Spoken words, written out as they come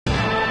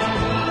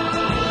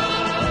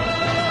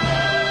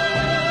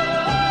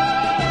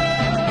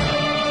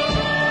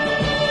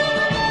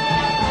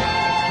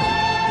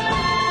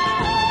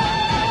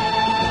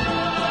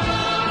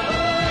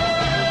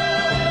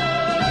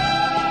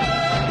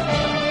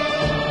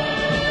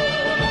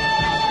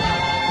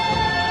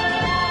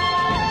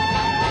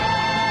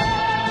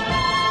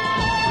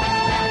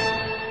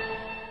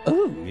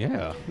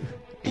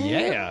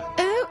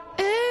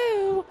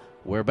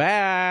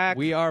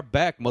We are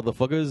back,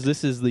 motherfuckers.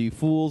 This is the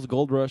Fool's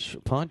Gold Rush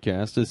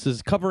podcast. This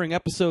is covering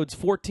episodes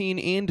 14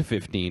 and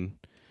 15.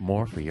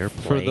 More for your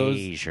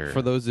pleasure.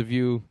 For those of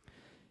you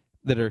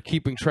that are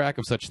keeping track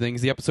of such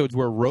things, the episodes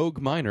where Rogue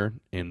Miner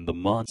and the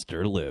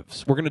monster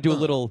lives. We're going to do a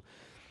little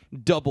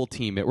double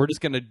team it. We're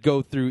just going to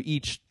go through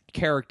each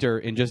character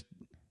and just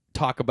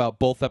talk about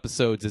both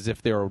episodes as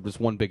if they were just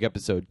one big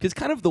episode. Because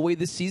kind of the way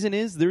this season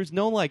is, there's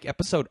no like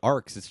episode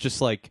arcs. It's just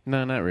like...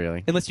 No, not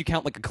really. Unless you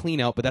count like a clean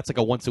out, but that's like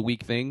a once a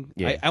week thing.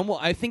 Yeah.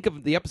 I think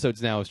of the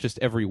episodes now as just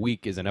every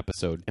week is an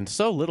episode. And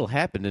so little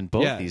happened in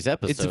both these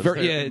episodes. It's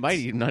very, it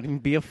might not even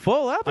be a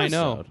full episode. I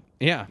know.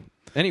 Yeah.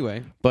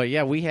 Anyway. But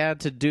yeah, we had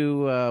to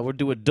do, we'll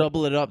do a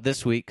double it up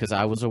this week because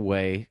I was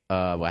away.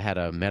 I had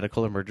a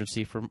medical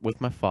emergency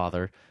with my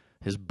father.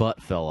 His butt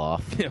fell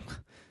off.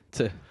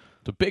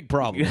 It's a big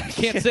problem. You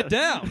can't sit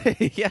down.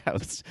 Yeah,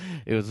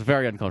 it was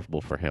very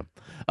uncomfortable for him.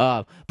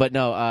 But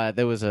no,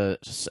 there was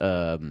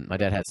my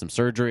dad had some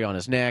surgery on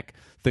his neck.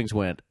 Things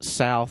went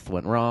south,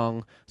 went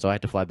wrong, so I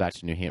had to fly back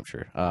to New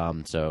Hampshire.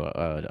 So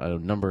a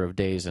number of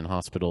days in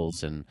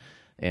hospitals and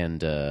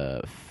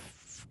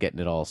getting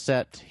it all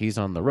set. He's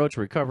on the road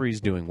to recovery.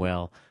 He's doing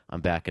well.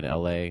 I'm back in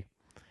L.A.,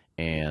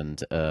 and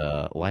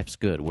life's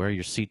good. Wear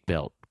your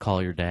seatbelt.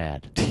 Call your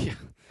dad.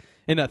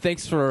 And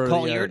thanks for...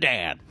 Call your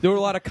dad. There were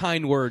a lot of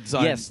kind words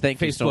on thank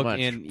Facebook you so much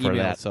and for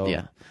email. that. So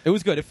yeah. It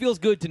was good. It feels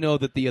good to know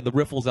that the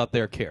riffles out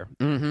there care.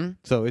 Mm-hmm.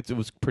 So it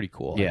was pretty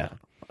cool. Yeah.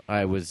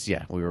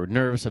 We were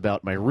nervous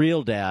about my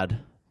real dad,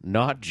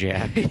 not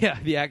Jack.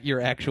 Yeah, your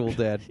actual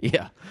dad.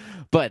 Yeah.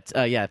 But,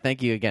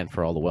 thank you again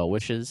for all the well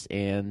wishes.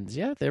 And,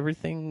 yeah,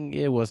 everything,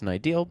 it wasn't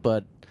ideal,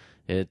 but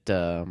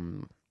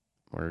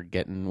we're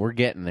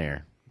getting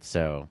there.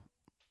 So,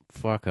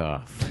 fuck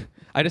off.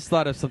 I just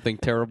thought of something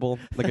terrible,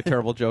 like a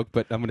terrible joke,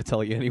 but I'm going to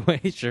tell you anyway.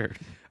 Sure.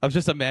 I was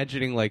just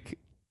imagining, like,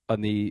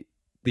 on the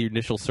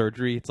initial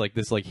surgery, it's like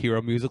this, like,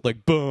 hero music, like,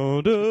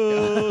 oh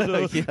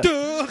no!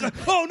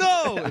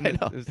 And I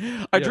know.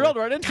 I drilled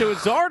right into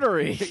his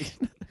artery.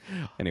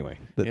 Anyway.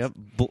 Yep.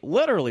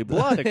 Literally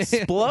blood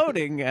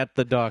exploding at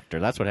the doctor.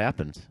 That's what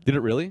happens. Did it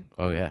really?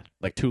 Oh, yeah.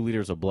 Like 2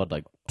 liters of blood,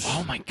 like...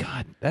 Oh, my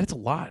God. That's a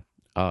lot.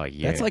 Oh,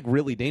 yeah. That's, like,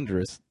 really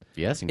dangerous.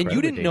 Yes, and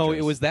you didn't know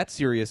it was that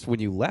serious when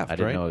you left, I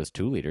didn't right? know it was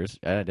 2 liters.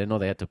 I didn't know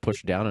they had to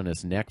push down on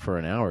his neck for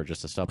an hour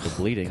just to stop the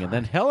bleeding, and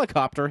then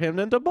helicopter him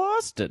into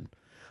Boston.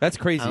 That's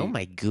crazy. Oh,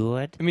 my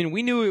God. I mean,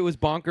 we knew it was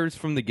bonkers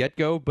from the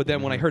get-go, but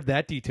then when I heard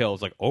that detail, I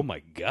was like, oh,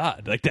 my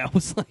God. Like, that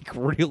was, like,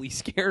 really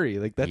scary.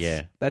 Like,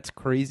 that's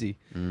crazy.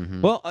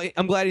 Mm-hmm. Well,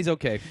 I'm glad he's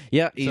okay.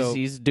 Yeah,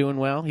 he's doing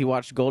well. He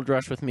watched Gold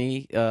Rush with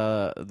me,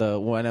 the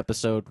one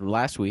episode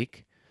last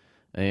week.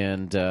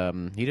 And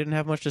he didn't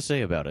have much to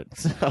say about it.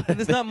 So.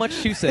 There's not much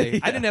to say. Yeah.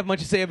 I didn't have much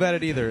to say about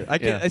it either.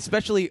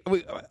 Especially,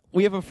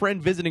 we have a friend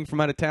visiting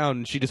from out of town,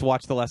 and she just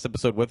watched the last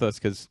episode with us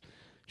because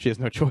she has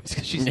no choice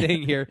because she's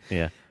staying here.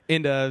 Yeah.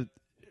 And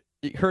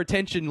her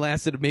attention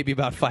lasted maybe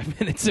about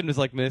 5 minutes and was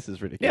like, this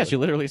is ridiculous. Yeah, she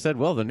literally said,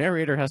 well, the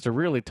narrator has to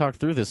really talk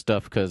through this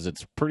stuff because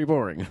it's pretty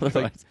boring.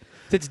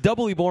 It's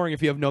doubly boring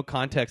if you have no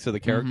context of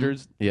the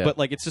characters. Mm-hmm. Yeah. But,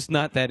 like, it's just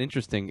not that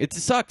interesting. It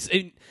sucks.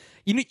 And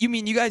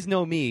you guys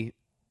know me.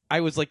 I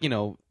was like,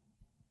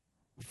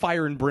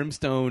 fire and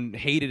brimstone,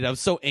 hated. I was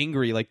so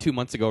angry like 2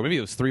 months ago, or maybe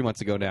it was 3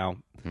 months ago now,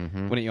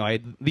 when I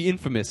had the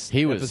infamous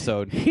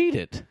episode.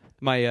 Heated.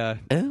 My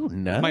oh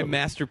no, my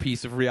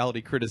masterpiece of reality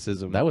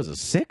criticism. That was a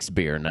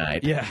 6-beer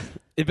night. Yeah,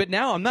 but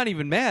now I'm not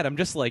even mad. I'm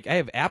just like I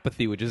have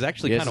apathy, which is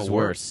actually kind of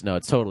worse. No,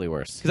 it's totally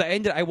worse.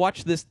 Because I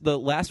watched the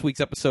last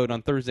week's episode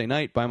on Thursday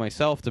night by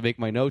myself to make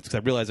my notes because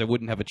I realized I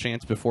wouldn't have a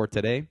chance before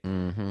today,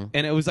 and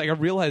it was like I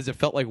realized it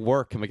felt like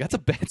work. I'm like that's a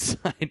bad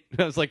sign. And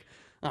I was like.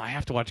 Oh, I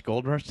have to watch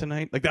Gold Rush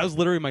tonight. Like that was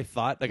literally my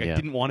thought. Like I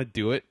didn't want to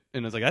do it,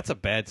 and I was like, "That's a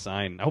bad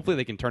sign." Hopefully,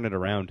 they can turn it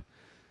around.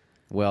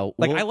 Well,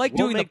 I like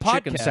doing the podcast.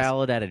 Chicken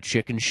salad out of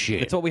chicken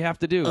shit. That's what we have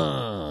to do.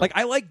 Like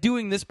I like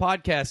doing this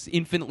podcast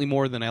infinitely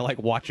more than I like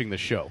watching the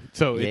show.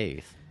 So,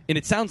 and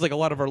it sounds like a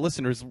lot of our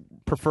listeners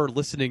prefer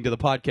listening to the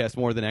podcast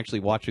more than actually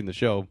watching the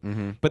show.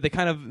 But they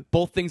kind of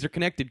both things are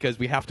connected because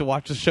we have to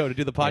watch the show to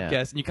do the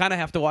podcast, and you kind of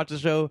have to watch the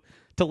show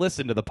to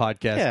listen to the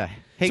podcast. Yeah.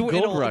 Hey, so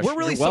Gold Rush, we're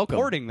really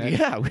supporting that.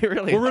 Yeah,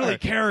 we're really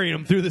carrying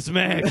them through this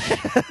match.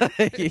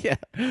 Yeah,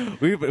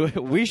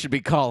 we should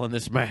be calling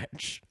this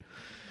match.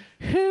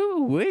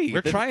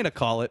 We're trying to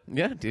call it.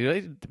 Yeah,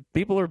 dude.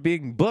 People are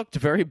being booked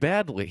very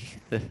badly.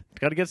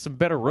 Got to get some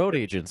better road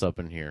agents up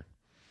in here.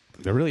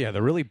 They're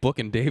really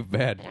booking Dave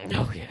bad.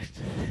 Oh yeah.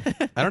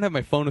 I don't have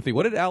my phone with me.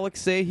 What did Alex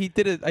say? He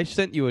did it. I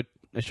showed you a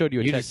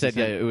You text. just said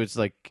it was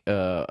like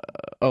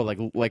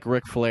like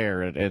Ric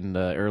Flair in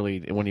the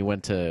early when he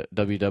went to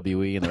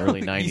WWE in the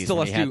early 90s. He still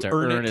when has he had to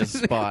earn his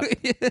spot.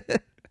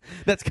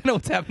 That's kind of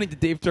what's happening to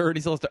Dave Turner.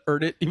 He still has to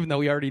earn it, even though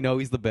we already know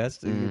he's the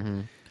best.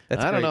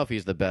 I don't know if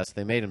he's the best.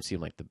 They made him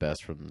seem like the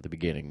best from the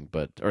beginning,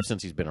 or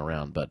since he's been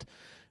around. But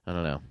I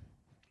don't know.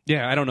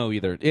 Yeah, I don't know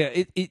either.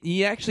 Yeah,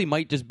 he actually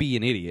might just be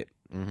an idiot.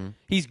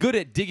 He's good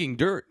at digging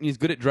dirt. And he's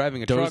good at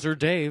driving a truck. Dozer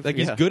Dave. Like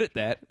he's good at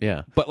that.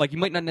 Yeah, but like he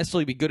might not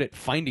necessarily be good at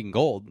finding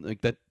gold. Like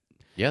that.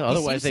 Yeah,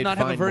 otherwise they'd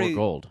find more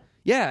gold.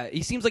 Yeah,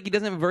 he seems like he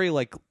doesn't have a very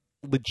like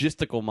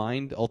logistical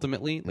mind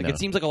ultimately. Like No. it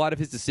seems like a lot of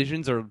his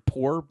decisions are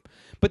poor,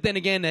 but then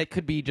again, that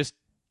could be just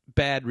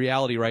bad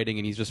reality writing,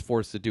 and he's just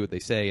forced to do what they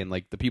say, and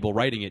like the people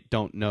writing it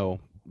don't know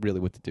really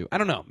what to do. I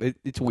don't know.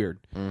 It's weird,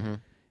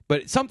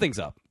 but something's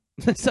up.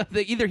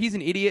 Either he's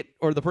an idiot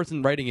or the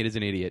person writing it is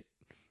an idiot.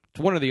 It's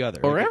one or the other.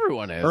 Or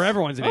everyone is. Or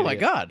everyone's an Oh,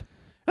 idiot. my God.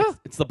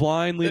 It's the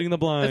blind leading the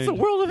blind. It's the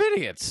world of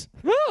idiots.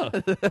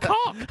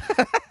 Cock.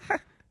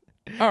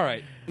 All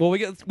right. Well,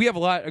 we have a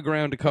lot of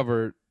ground to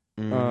cover.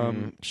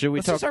 Should we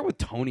Let's talk? just start with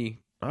Tony.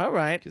 All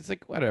right. It's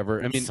like whatever.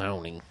 I mean,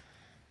 Sony.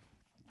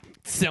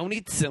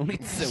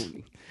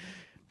 Sony.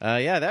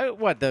 Yeah,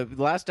 the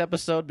last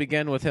episode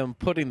began with him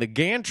putting the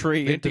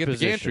gantry They had into to get the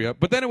position. gantry up,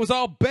 but then it was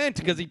all bent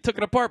because he took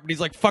it apart. But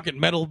he's like, "Fucking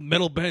metal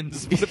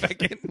bends, put it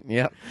back in."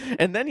 Yeah.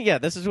 And then,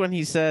 this is when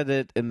he said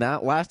it in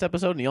that last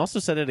episode, and he also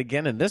said it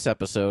again in this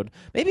episode.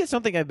 Maybe it's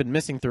something I've been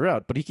missing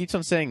throughout, but he keeps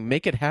on saying,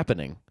 make it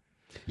happening.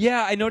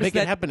 Yeah, I noticed Make it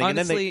that. happening, and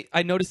then Honestly,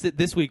 I noticed it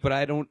this week, but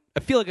I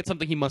feel like it's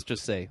something he must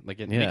just say, like,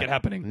 make it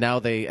happening. Now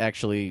they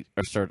actually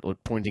start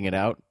pointing it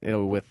out,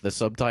 with the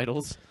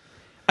subtitles.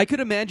 I could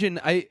imagine.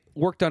 I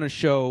worked on a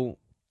show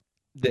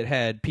that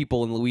had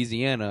people in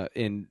Louisiana,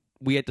 and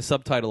we had to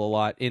subtitle a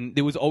lot, and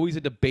there was always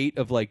a debate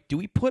of like, do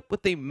we put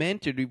what they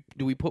meant, or do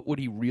we put what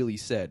he really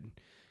said?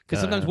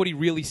 Because sometimes what he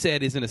really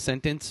said isn't a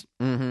sentence.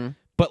 Mm-hmm.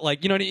 But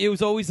like, it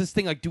was always this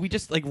thing like, do we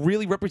just like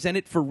really represent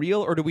it for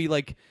real, or do we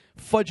like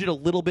fudge it a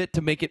little bit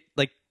to make it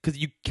like, because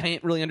you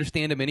can't really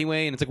understand him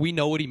anyway, and it's like we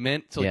know what he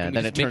meant, so like,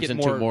 Then it turns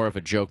into more of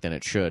a joke than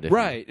it should.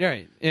 Right.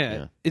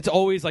 Yeah. It's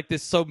always like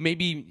this. So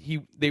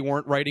maybe they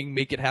weren't writing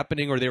 "Make It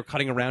Happening," or they were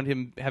cutting around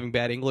him having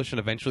bad English, and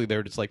eventually they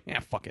were just like,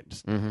 fuck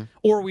it,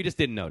 or we just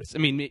didn't notice. I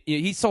mean,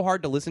 he's so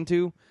hard to listen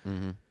to.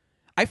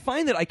 I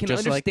find that I can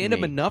Just like understand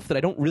him me. enough that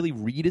I don't really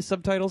read his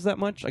subtitles that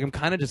much. Like I'm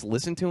kind of just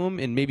listen to him,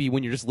 and maybe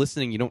when you're just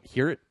listening, you don't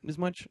hear it as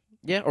much.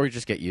 Yeah, or you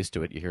just get used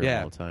to it. You hear it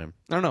all the time.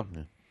 I don't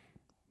know.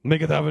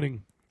 Make it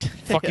happening.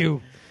 Fuck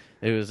you.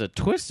 It was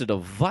twisted a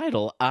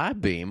vital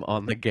I-beam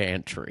on the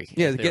gantry.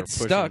 Yeah, it They gets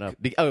were pushing stuck.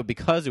 it up.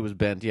 Because it was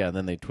bent, and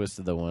then they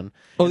twisted the one.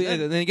 Oh, yeah,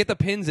 then they get the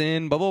pins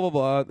in, blah, blah, blah,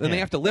 blah. Then they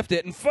Yeah. have to lift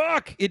it, and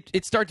fuck!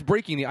 It starts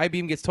breaking. The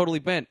I-beam gets totally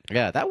bent.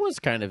 Yeah, that was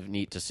kind of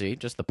neat to see.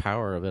 Just the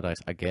power of it,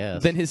 I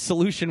guess. Then his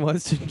solution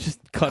was to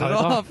just cut it it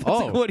off. off. That's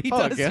like what he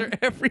does again? for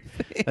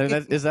everything.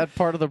 And is that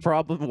part of the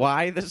problem?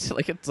 Why this?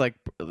 It's like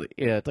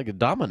a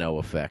domino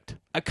effect.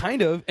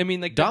 Kind of. I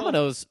mean, like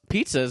Domino's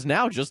Pizza is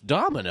now just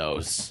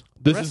Domino's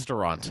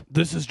restaurant.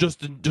 This is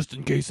just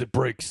in case it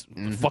breaks.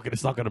 Fuck it,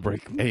 it's not gonna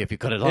break. Hey, if you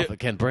cut it off, it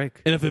can't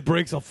break. And if it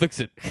breaks, I'll fix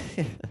it.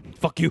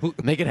 Fuck you.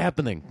 Make it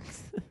happening.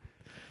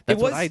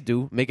 That's was- what I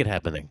do. Make it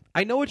happening.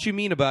 I know what you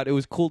mean about it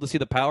was cool to see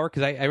the power,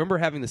 because I remember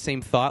having the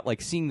same thought,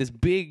 like seeing this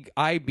big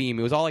I-beam.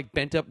 It was all like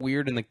bent up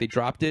weird, and like they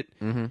dropped it.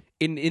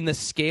 In the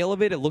scale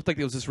of it, it looked like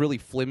it was this really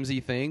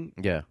flimsy thing.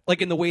 Yeah.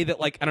 Like in the way that,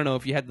 like, I don't know,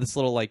 if you had this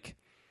little like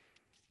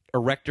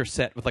erector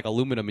set with like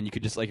aluminum, and you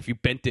could just like, if you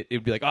bent it,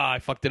 it'd be like, I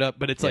fucked it up.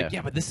 But it's like,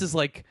 Yeah. but this is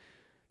like,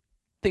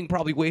 thing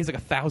probably weighs like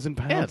 1,000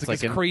 pounds. Yeah, it's it's like like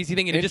this an crazy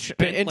thing, and it inch- just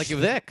bent an inch like it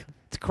was thick.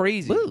 It's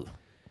crazy. Woo.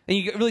 And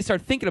you really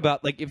start thinking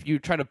about, like, if you're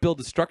trying to build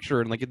a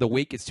structure and like if the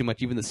weight gets too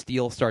much, even the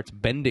steel starts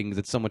bending because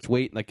it's so much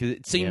weight. Like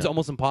it seems Yeah.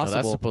 almost Well,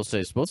 impossible.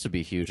 that's supposed to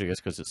be huge, I guess,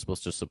 because it's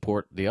supposed to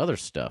support the other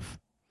stuff.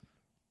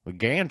 The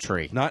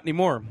gantry. Not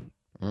anymore.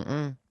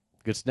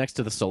 It's next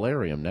to the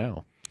solarium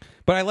now.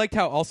 But I liked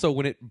how also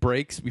when it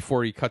breaks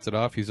before he cuts it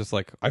off, he's just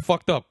like, I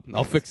fucked up.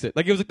 I'll fix it.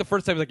 Like it was like the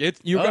first time, he's like, it's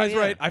you Oh, guys yeah.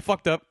 right. I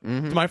fucked up.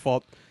 It's my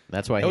fault.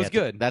 That's why That was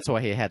good. That's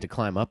why he had to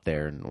climb up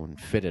there and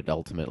fit it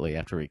ultimately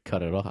after he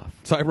cut it off.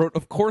 So I wrote,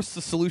 of course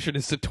the solution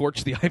is to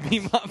torch the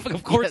I-beam off.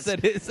 Of course Yes.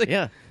 that is. Like,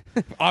 Yeah.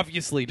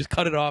 obviously, just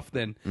cut it off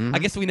then. I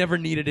guess we never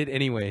needed it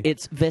anyway.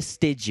 It's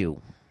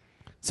vestigial.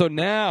 So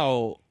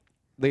now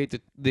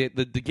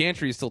the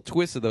gantry is still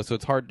twisted though, so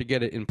it's hard to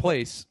get it in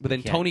place. But then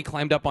Okay. Tony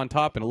climbed up on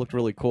top, and it looked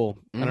really cool.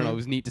 I don't know, it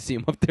was neat to see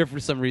him up there for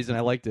some reason. I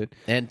liked it.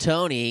 And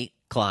Tony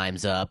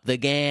climbs up the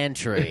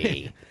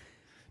gantry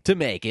to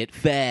make it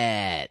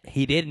fat.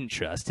 He didn't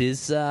trust his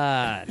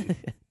son.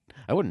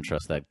 I wouldn't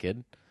trust that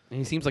kid.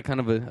 He seems like kind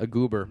of a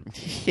goober.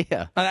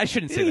 Yeah. I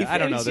shouldn't say that. I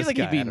don't know He this seems like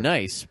guy. he'd be I don't-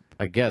 nice,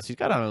 I guess. He's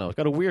got, I don't know, he's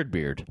got a weird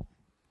beard.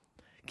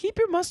 Keep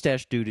your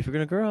mustache, dude. If you're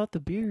going to grow out the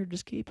beard,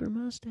 just keep your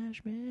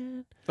mustache,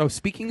 man. Oh,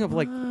 speaking of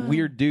like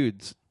weird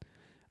dudes,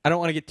 I don't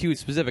want to get too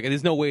specific. And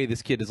there's no way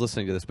this kid is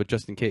listening to this, but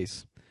just in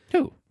case.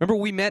 Who? Remember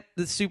we met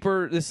this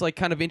like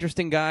kind of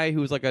interesting guy who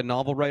was like a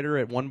novel writer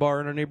at one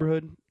bar in our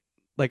neighborhood,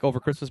 like over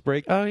Christmas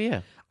break? Oh,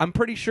 yeah. I'm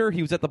pretty sure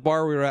he was at the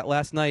bar we were at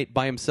last night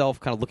by himself,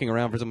 kind of looking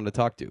around for someone to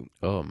talk to.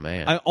 Oh,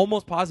 man. I'm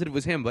almost positive it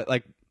was him, but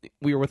like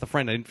we were with a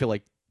friend. I didn't feel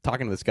like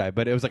talking to this guy,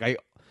 but it was like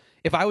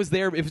if I was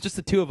there, if it was just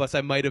the two of us,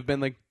 I might have been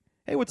like,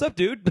 hey, what's up,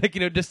 dude? Like,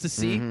 just to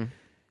see.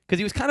 Because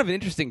he was kind of an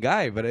interesting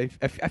guy, but I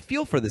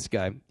feel for this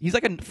guy. He's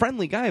like a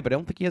friendly guy, but I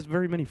don't think he has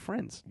very many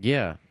friends.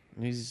 Yeah.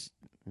 We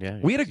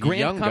We had a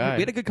young guy.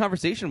 we had a good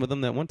conversation with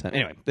him that one time.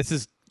 Anyway, this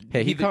is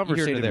Hey, he here to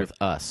conversated there. with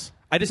us.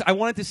 I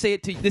wanted to say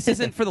it to you. This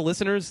isn't for the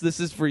listeners. This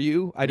is for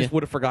you. I just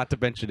would have forgot to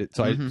mention it,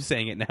 so I'm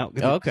saying it now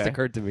because it Okay. just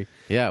occurred to me.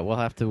 Yeah, we'll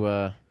have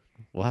to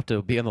we'll have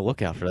to be on the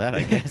lookout for that,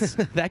 I guess.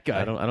 That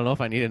guy. I don't know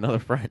if I need another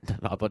friend,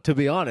 but to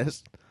be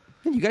honest,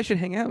 You guys should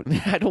hang out.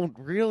 I don't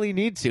really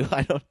need to.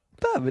 I don't.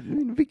 No, but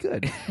it'd be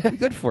good. It'd be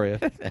good for you.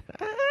 I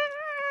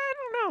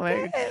don't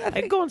know.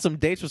 I go on some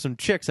dates with some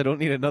chicks. I don't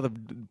need another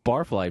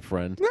barfly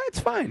friend. No, it's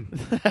fine.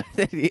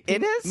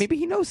 It is. Maybe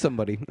he knows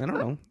somebody. I don't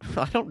know.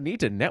 I don't need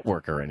to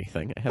network or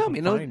anything. I have No, a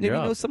maybe fine he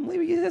job. knows some.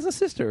 Maybe he has a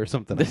sister or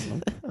something. I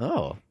don't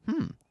know.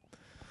 Oh,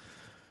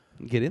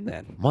 Get in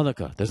that.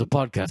 Monica, there's a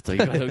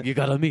podcaster you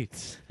gotta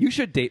meet. You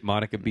should date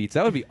Monica Beats.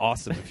 That would be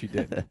awesome if you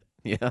did.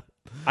 Yeah,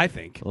 I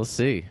think. we'll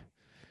see.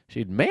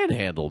 She'd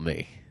manhandle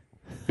me.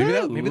 Maybe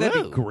that'd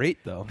Whoa. be great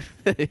though.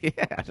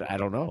 Yeah, I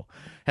don't know.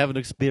 Haven't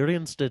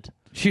experienced it.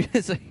 She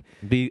is like,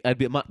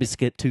 Might be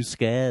scared, too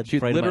scared. she'd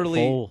afraid I might literally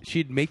fall.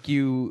 she'd make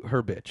you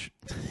her bitch.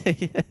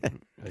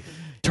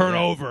 Turn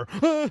over.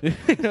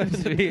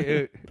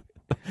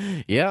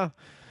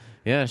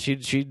 Yeah,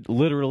 she'd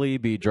literally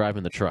be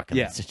driving the truck in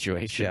Yeah. that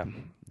situation.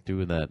 Yeah.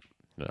 Doing that.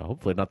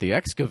 Hopefully not the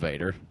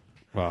excavator.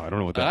 Well, I don't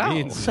know what that Oh.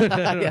 means.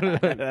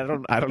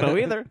 I don't know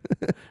either.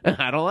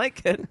 I don't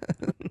like it.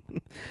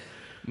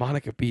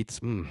 Monica Beats.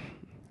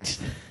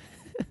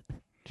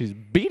 She's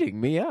beating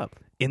me up.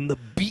 And the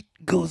beat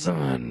goes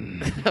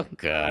on. Oh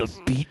God.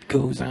 The beat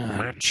goes on.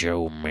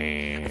 Macho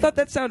Man. I thought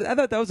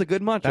that was a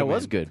good Macho That Man.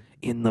 was good.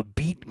 And the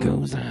beat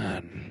goes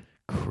on.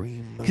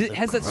 Cream. 'Cause it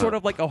has that sort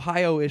of like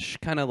Ohio-ish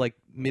kind of like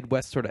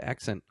Midwest sort of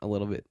accent a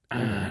little bit.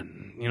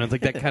 It's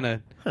like that kind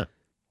of. Huh.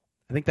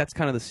 I think that's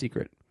kind of the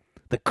secret.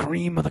 The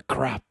cream of the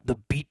crop. The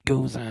beat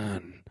goes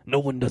on. No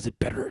one does it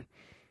better.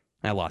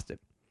 I lost it.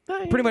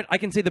 Pretty much, I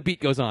can say the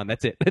beat goes on.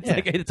 That's it. It's Yeah.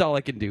 like it's all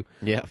I can do.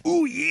 Yeah.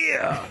 Ooh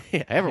yeah!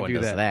 Yeah, everyone do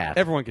does that.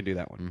 Everyone can do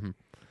that one. Mm-hmm.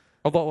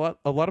 Although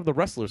a lot of the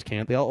wrestlers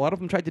can't. A lot of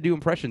them tried to do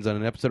impressions on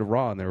an episode of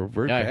Raw, and they were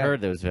very Yeah, I bad.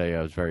 heard that was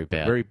very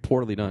bad. Very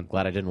poorly done.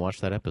 Glad I didn't watch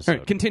that episode. All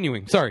right,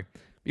 continuing. Sorry.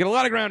 We got a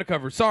lot of ground to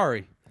cover.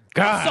 Sorry.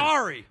 God.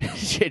 Sorry.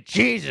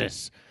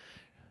 Jesus.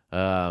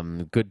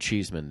 Good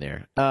Cheeseman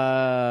there.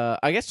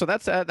 I guess so.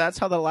 That's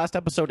how the last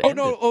episode Oh,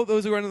 ended. no. Oh,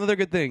 those were another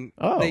good thing.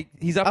 Oh.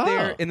 He's up Oh.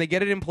 there, and they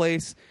get it in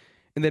place.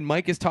 And then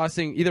Mike is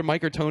tossing, either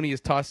Mike or Tony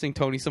is tossing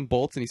Tony some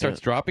bolts, and he starts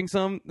dropping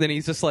some. Then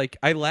he's just like,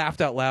 I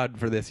laughed out loud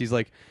for this. He's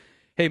like,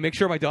 hey, make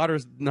sure my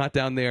daughter's not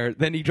down there.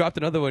 Then he dropped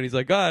another one. He's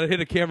like, I hit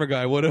a camera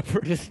guy,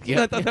 whatever.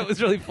 Yeah. I thought that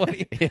was really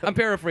funny. I'm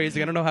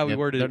paraphrasing. I don't know how he Yeah,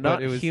 worded they're it, not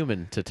but it was.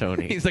 human to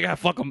Tony. He's like,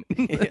 fuck him.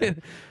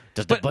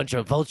 Just a bunch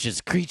of vultures,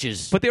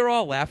 creatures. But they were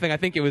all laughing. I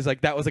think it was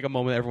like that was like a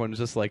moment everyone was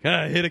just like,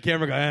 hit a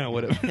camera guy, I don't know,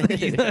 whatever.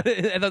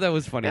 I thought that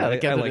was funny. yeah, I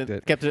they liked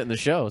it. kept it in the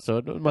show, so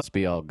it must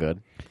be all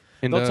good.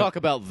 And, They'll talk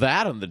about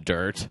that in the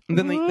dirt. And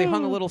then they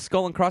hung a little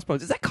skull and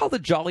crossbones. Is that called the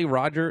Jolly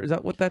Roger? Is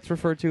that what that's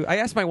referred to? I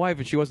asked my wife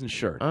and she wasn't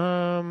sure. You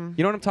know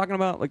what I'm talking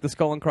about? Like the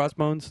skull and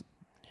crossbones?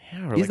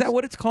 Yeah, or Is like- that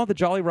what it's called, the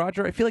Jolly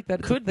Roger? I feel like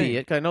that could be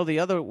it? I know the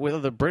other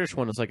British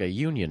one is like a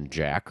Union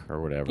Jack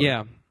or whatever.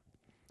 Yeah.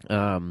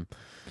 Um,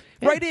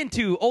 Right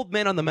into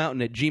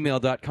oldmenonthemountain at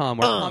gmail.com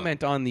or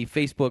comment on the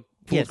Facebook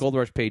Fool's Yes. Gold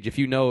Rush page if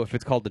you know if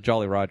it's called the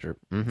Jolly Roger.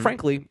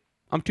 Frankly,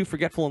 I'm too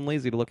forgetful and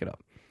lazy to look it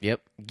up.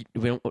 Yep.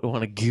 We don't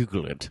want to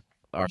Google it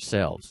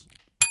ourselves.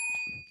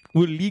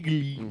 Well,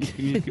 legally,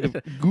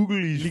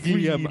 Google is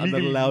free. I'm not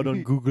allowed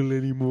on Google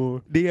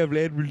anymore. They have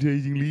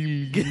advertising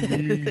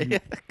legally.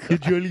 The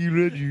Jolly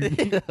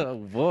Roger. Oh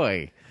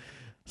boy.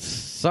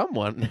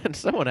 Someone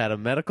had a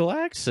medical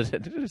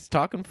accident. It's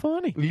talking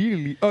funny.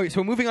 Legally. Oh,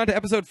 so moving on to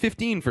episode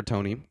 15 for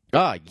Tony.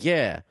 Ah,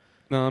 yeah.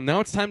 Now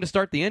it's time to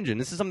start the engine.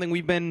 This is something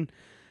we've been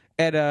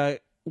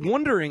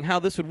wondering how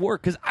this would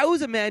work because I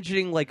was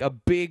imagining like a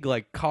big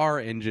like car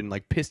engine,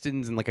 like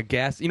pistons and like a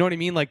gas. You know what I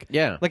mean? Like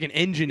Yeah. like an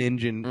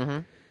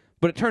engine.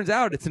 But it turns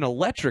out it's an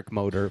electric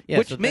motor, Yeah,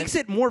 which so makes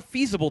it more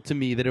feasible to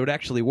me that it would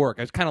actually work.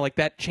 I was kind of like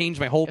that changed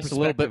my whole It's a perspective.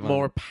 little bit on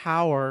more it.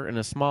 power in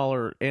a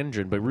smaller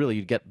engine, but really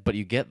you get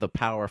the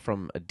power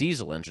from a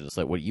diesel engine. It's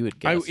like what you would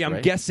guess. I'm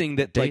right? guessing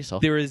that like,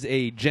 Diesel. there is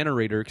a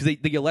generator because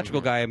the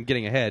electrical guy I'm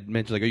getting ahead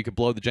mentioned like you could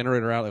blow the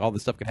generator out, like all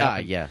this stuff could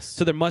happen. yes.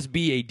 So there must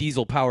be a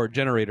diesel powered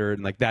generator,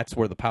 and like that's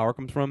where the power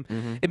comes from.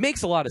 It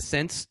makes a lot of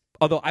sense.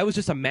 Although I was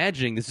just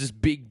imagining this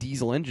just big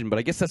diesel engine, but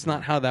I guess that's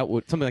not how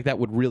something like that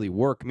would really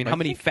work. I mean, how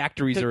many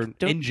factories are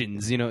don't-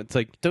 engines? You know, it's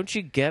like Don't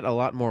you get a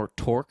lot more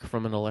torque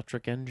from an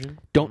electric engine?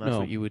 Don't That's know.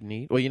 what you would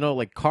need. Well,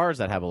 like cars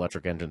that have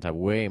electric engines have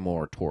way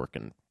more torque,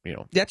 and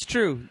that's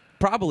true.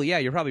 Probably, yeah,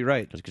 you're probably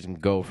right. because you can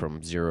go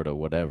from 0 to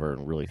whatever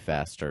and really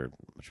faster,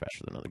 much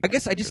faster than other. I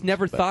guess I just engines,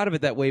 never but- thought of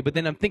it that way. But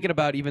then I'm thinking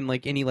about even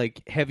like any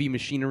like heavy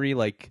machinery,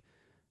 like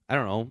I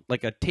don't know,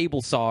 like a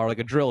table saw or like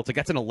a drill. It's like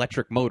that's an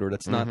electric motor.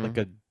 That's not like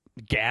a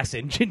gas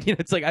engine. You know,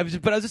 it's like I was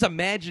just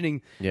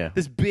imagining Yeah.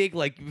 this big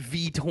like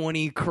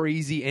V20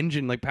 crazy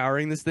engine like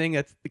powering this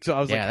thing. So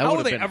I was Yeah, like, that how are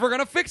would've they been- ever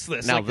gonna fix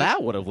this? Now Like,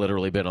 that would have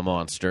literally been a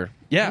monster.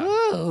 yeah.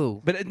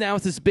 Whoa. But now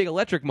it's this big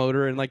electric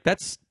motor, and like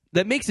that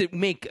makes it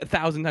make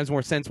 1,000 times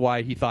more sense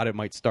why he thought it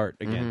might start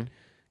again.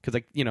 Because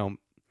like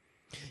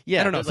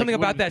Yeah, I don't know, but, something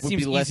about that would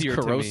seems be less easier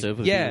to me. corrosive.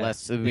 It'd Yeah. be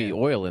less. It'd be Yeah.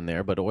 oil in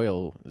there, but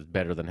oil is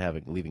better than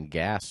leaving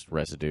gas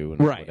residue and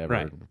Right, whatever.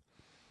 right.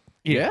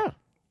 Yeah.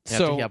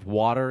 So- you have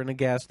water in a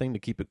gas thing to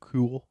keep it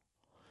cool.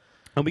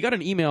 And we got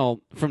an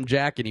email from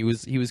Jack, and he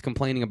was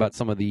complaining about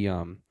some of the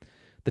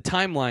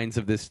timelines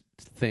of this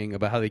thing,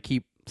 about how they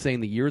keep saying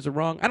the years are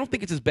wrong. I don't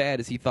think it's as bad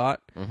as he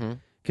thought,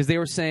 because they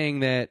were saying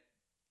that.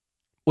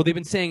 Well, they've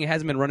been saying it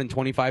hasn't been running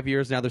 25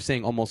 years. Now they're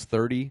saying almost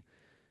 30.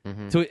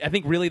 So I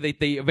think really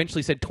they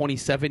eventually said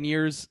 27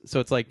 years. So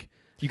it's like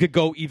you could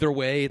go either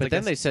way. But like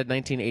then they said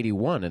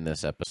 1981 in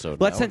this episode.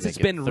 Well, that's since it's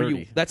been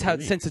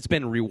since it's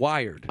been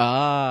rewired.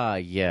 Ah,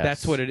 yes.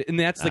 That's what it. And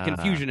that's the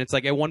confusion. It's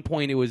like at one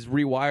point it was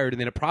rewired, and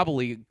then it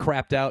probably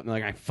crapped out, and they're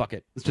like, fuck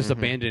it, let's just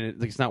abandon it.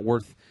 Like, it's not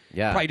worth.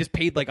 Yeah. Probably just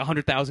paid like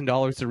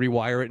 $100,000 to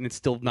rewire it, and it's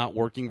still not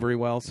working very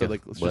well. So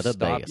like, let's What just a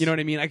stop. base. You know what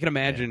I mean? I can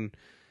imagine.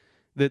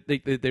 That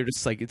they're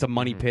just like, it's a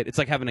money pit. It's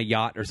like having a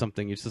yacht or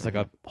something. It's just like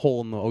a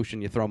hole in the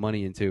ocean you throw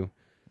money into.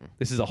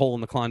 This is a hole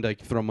in the Klondike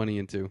you throw money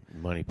into.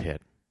 Money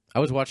pit. I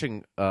was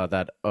watching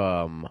that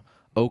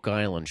Oak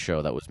Island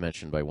show that was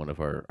mentioned by one of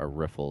our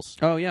riffles.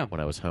 Oh yeah. When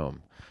I was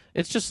home.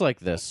 It's just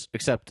like this,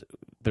 except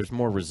there's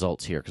more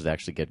results here because they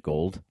actually get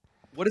gold.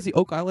 What is the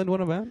Oak Island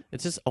one about?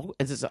 It's this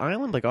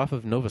island like off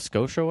of Nova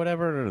Scotia or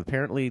whatever, and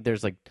apparently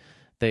there's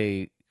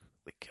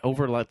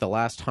over like the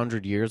last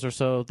 100 years or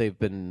so,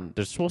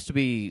 there's supposed to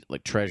be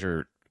like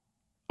treasure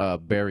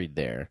buried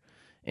there,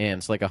 and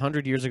it's like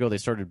 100 years ago they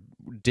started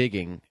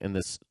digging in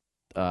this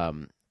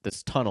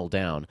tunnel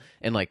down,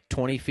 and like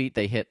 20 feet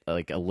they hit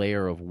like a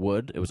layer of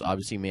wood. It was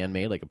obviously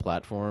man-made, like a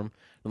platform.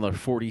 And like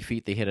 40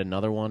 feet they hit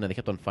another one, and they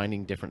kept on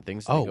finding different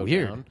things. As they go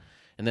weird. Down.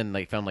 And then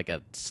they found like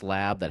a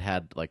slab that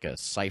had like a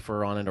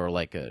cipher on it, or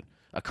like a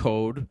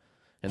code.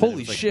 And Holy then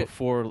it was, like, shit!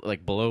 Before,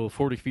 like below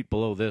 40 feet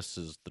below this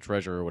is the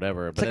treasure or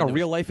whatever. It's like a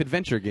real life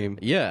adventure game.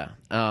 Yeah.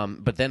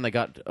 But then they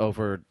got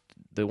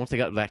once they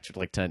got back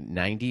to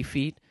 90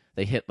 feet,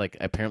 they hit like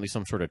apparently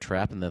some sort of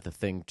trap, and that the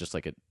thing just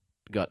like it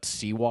got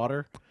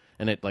seawater,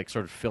 and it like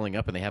started filling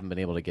up, and they haven't been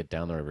able to get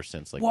down there ever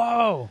since. Like,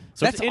 whoa,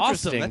 so that's it's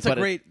awesome. interesting, That's a but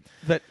great.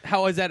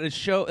 How is that a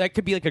show? That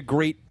could be like a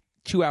great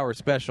 2-hour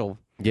special.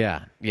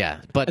 Yeah.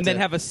 But and then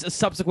have a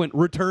subsequent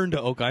return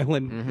to Oak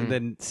Island, and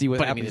then see what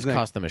But I happens mean, it's next.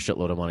 cost them a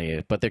shitload of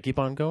money, but they keep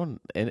on going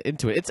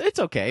into it. It's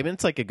okay. I mean,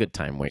 it's like a good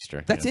time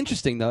waster. That's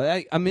interesting,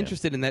 though. I'm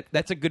interested in that.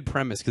 That's a good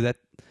premise, because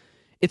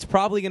it's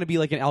probably going to be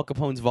like an Al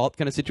Capone's vault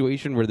kind of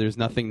situation where there's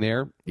nothing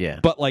there. Yeah.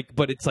 But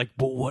it's like,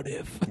 but what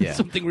if? Yeah.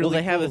 Something really. Well,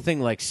 they have cool. a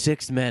thing like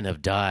 6 men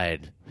have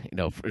died,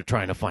 for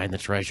trying to find the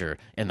treasure,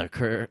 and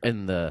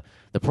the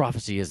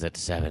prophecy is that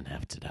 7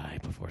 have to die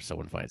before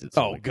someone finds it.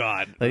 So, Oh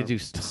God! they do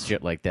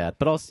shit like that,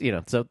 but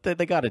also, so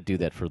they got to do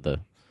that for the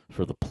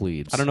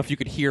plebes. I don't know if you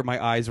could hear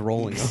my eyes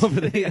rolling over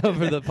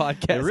the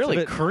podcast. It really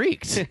but-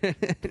 creaked.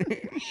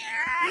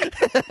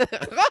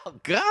 Oh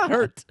God!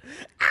 Hurt.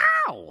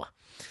 Ow.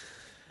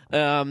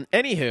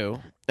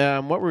 Anywho,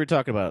 what were we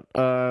talking about?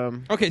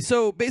 Okay,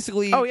 so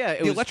basically, Oh, yeah, it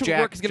the was electrical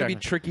Jack- work is going to be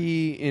Jack-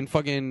 tricky, and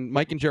fucking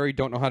Mike and Jerry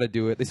don't know how to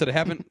do it. They said it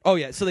haven't. Oh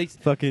yeah, so they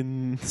said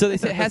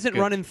it hasn't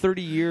run in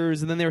 30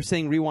 years, and then they were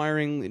saying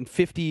rewiring in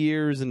 50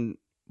 years, and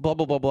blah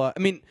blah blah blah. I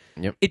mean,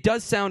 Yep. it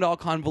does sound all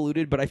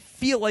convoluted, but I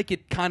feel like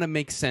it kind of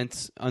makes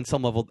sense on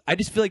some level. I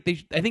just feel like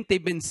I think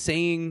they've been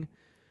saying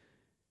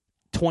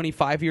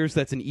 25 years.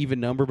 That's an even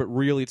number, but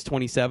really it's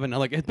 27. I'm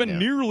like, it's been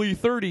nearly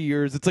 30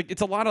 years. It's like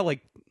it's a lot of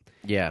like.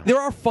 Yeah. There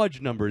are fudge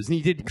numbers, and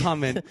he did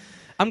comment.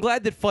 I'm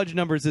glad that fudge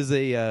numbers is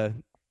a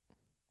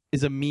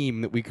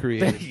meme that we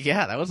created.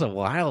 Yeah, that was a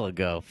while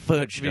ago.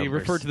 Fudge We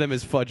numbers. refer to them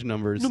as fudge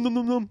numbers.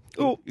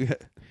 Oh, You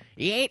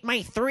ate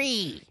my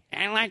 3.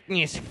 I like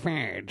this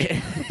fudge.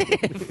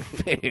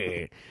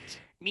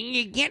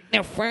 You get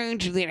the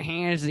fudge that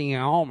has the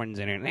almonds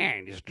in it.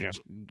 That is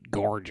just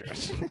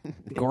gorgeous.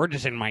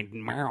 Gorgeous in my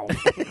mouth.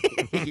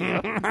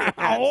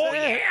 Oh,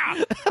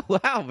 yeah.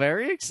 Wow,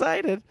 very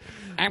excited.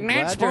 I'm Glad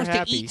you're not supposed to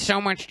happy. eat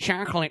so much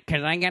chocolate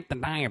because I got the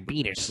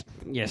diabetes.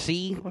 You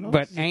see?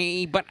 But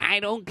I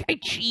don't. I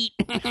cheat.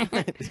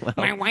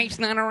 My wife's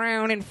not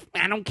around, and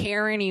I don't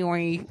care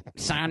anyway,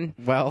 son.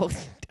 Well,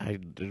 I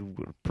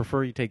would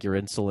prefer you take your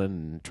insulin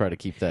and try to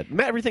keep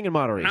everything in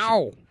moderation.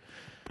 No.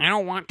 I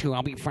don't want to.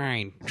 I'll be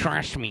fine.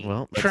 Trust me.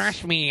 Well, that's-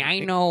 Trust me. I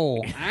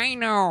know. I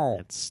know.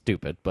 It's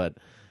stupid, but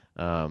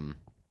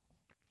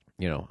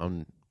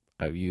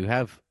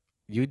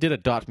you did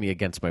adopt me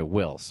against my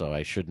will, so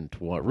I shouldn't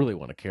really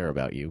want to care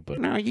about you. But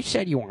No, you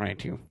said you wanted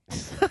to.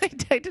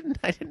 I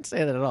didn't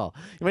say that at all.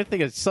 You might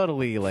think it's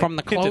subtly like From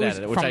the hinted clothes,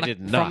 at it, which I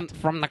did not.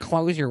 From the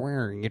clothes you're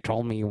wearing, you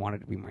told me you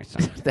wanted to be my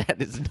son. That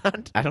is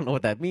not. I don't know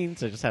what that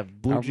means. I just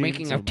have blue I was jeans.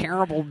 making a and-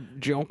 terrible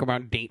joke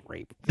about date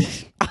rape.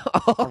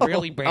 Oh, a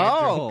really bad joke.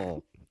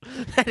 Oh,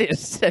 that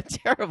is a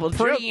terrible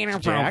Pretty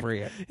joke, Jack.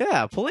 inappropriate.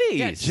 Yeah, please.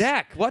 yeah,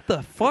 Jack, what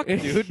the fuck,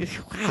 dude? Get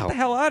Wow. the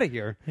hell out of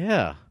here.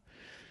 Yeah.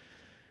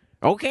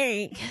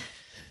 Okay.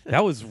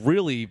 That was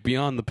really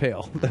beyond the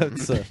pale.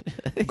 That's a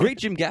great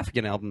Jim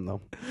Gaffigan album,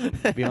 though.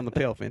 Beyond the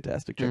Pale,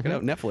 fantastic. Check it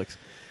out, Netflix.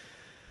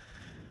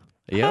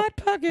 Yep. Hot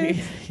Pocket.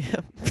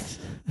 Yep.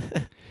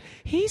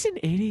 He's an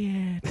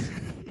idiot.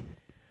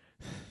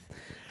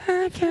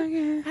 I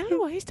don't know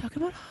why he's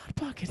talking about Hot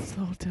Pockets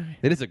the whole time.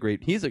 It is a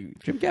great. He's a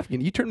Jim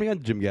Gaffigan. You turned me on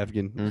to Jim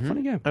Gaffigan. It's a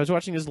funny guy. I was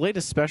watching his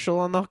latest special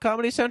on the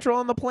Comedy Central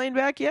on the plane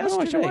back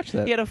yesterday. I should watch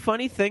that. He had a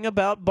funny thing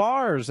about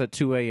bars at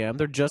 2 a.m.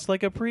 They're just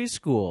like a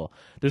preschool.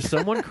 There's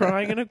someone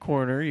crying in a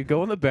corner. You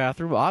go in the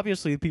bathroom.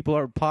 Obviously, people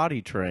are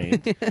potty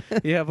trained.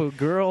 You have a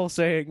girl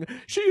saying,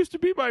 "She used to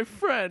be my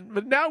friend,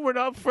 but now we're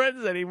not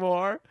friends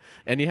anymore."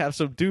 And you have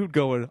some dude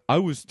going, "I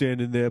was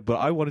standing there, but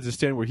I wanted to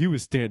stand where he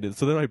was standing,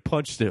 so then I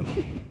punched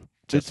him."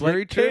 Just It's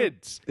very like true.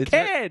 kids. It's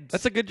Kids.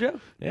 That's a good joke.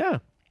 Yeah.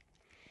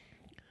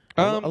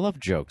 I love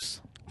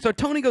jokes. So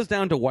Tony goes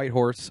down to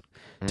Whitehorse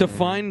to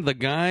find the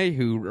guy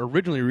who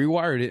originally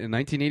rewired it in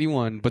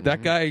 1981, but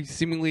that guy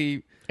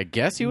seemingly I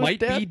guess he was might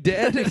dead. be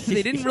dead.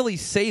 They didn't really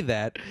say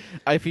that.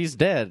 If he's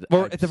dead,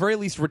 Or at the very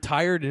least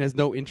retired and has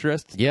no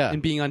interest Yeah. in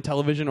being on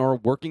television or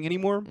working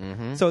anymore.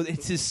 So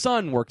it's his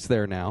son works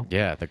there now.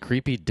 yeah, the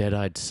creepy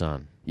dead-eyed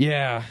son.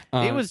 Yeah.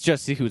 It was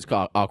just he was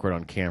awkward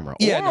on camera,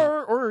 Yeah,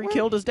 or he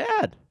killed his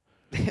dad.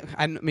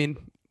 I mean,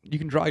 you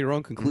can draw your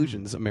own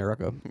conclusions,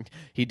 America.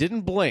 He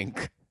didn't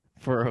blink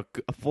for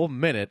a full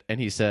minute, and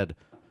he said,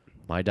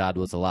 "My dad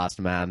was the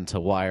last man to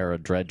wire a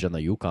dredge on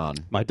the Yukon."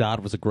 My dad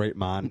was a great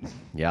man.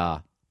 Yeah,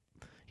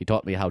 he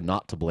taught me how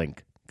not to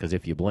blink, because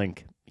if you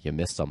blink, you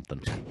miss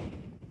something.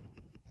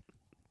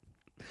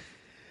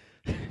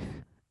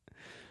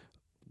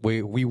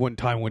 We one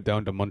time went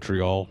down to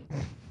Montreal.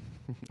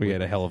 We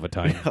had a hell of a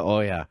time.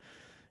 Oh yeah,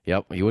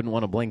 yep. You wouldn't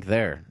want to blink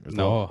there. There's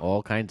No.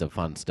 all kinds of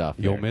fun stuff.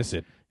 You'll there. miss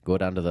it. Go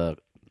down to the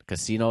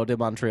Casino de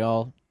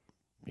Montreal.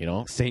 You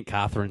know, St.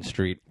 Catherine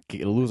Street.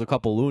 lose a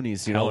couple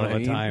loonies. You Hell know of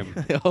what I a mean?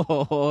 time.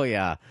 Oh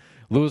yeah,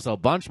 lose a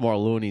bunch more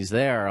loonies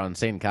there on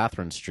St.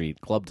 Catherine Street.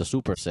 Club the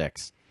Super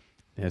Six.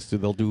 Yes, so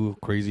they'll do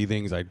crazy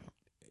things.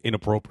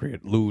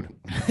 Inappropriate, lewd.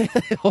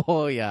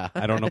 Oh yeah.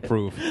 I don't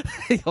approve.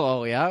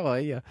 Oh yeah. Well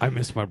yeah. I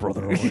miss my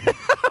brother Owen.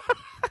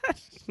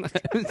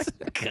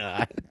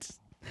 God.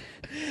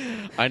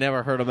 I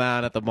never heard a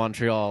man at the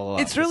Montreal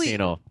It's really-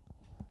 casino.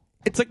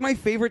 It's like my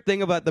favorite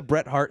thing about the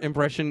Bret Hart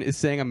impression is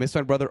saying I miss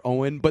my brother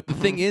Owen. But the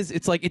thing is,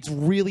 it's like it's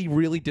really,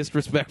 really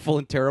disrespectful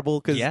and terrible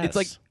because Yes. it's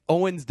like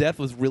Owen's death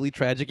was really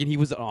tragic and he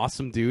was an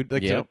awesome dude.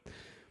 Like, Yep.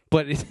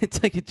 but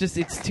it's like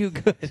it's too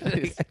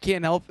good. I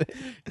can't help it.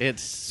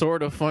 It's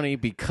sort of funny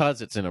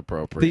because it's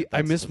inappropriate. I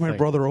That's miss the my thing.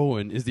 brother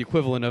Owen is the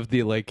equivalent of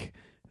the like.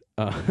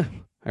 I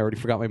already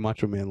forgot my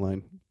Macho Man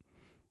line.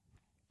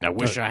 I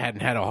wish I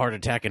hadn't had a heart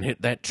attack and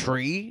hit that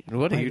tree.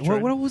 What are you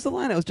trying? What was the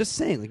line? I was just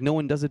saying, like, no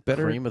one does it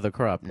better. Cream of the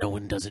crop. No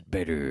one does it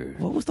better.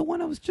 What was the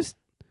one I was just?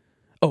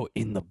 Oh,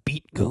 in the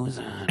beat goes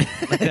on.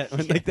 Like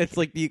that, like that's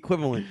like the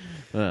equivalent.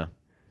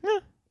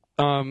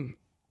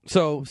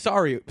 So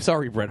sorry,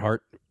 Bret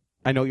Hart.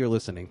 I know you're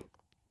listening,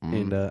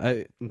 and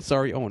I'm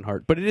sorry, Owen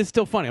Hart. But it is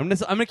still funny. I'm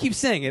gonna keep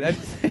saying it.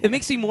 It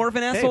makes me more of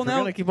an Hey, asshole if we're now.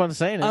 gonna keep on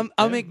saying it.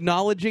 I'm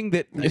acknowledging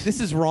that this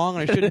is wrong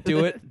and I shouldn't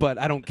do it, but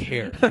I don't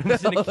care. I'm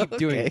just gonna keep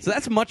doing Okay. it. So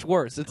that's much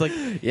worse. It's like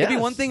it'd be Yes,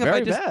 one thing if I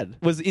very just bad.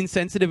 was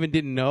insensitive and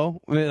didn't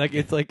know. I mean, like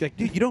it's like,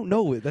 dude, you don't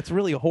know it. That's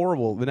really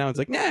horrible. But now it's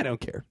like, nah, I don't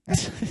care.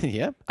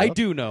 Yeah, I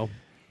do know.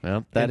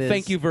 Well, that And is.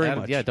 thank you very that-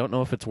 much. Yeah, don't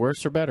know if it's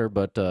worse or better,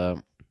 but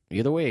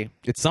either way,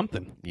 It's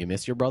something. you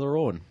miss your brother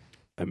Owen.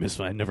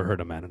 I never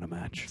heard a man in a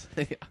match.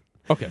 Yeah.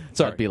 Okay,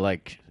 sorry.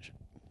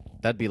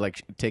 That'd be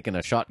like taking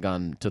a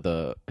shotgun to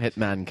the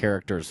hitman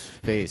character's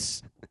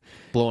face,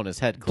 blowing his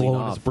head clean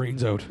blowing off. his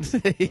brains out.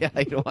 Yeah,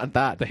 you don't want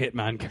that. The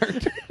Hitman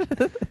character.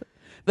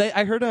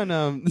 I heard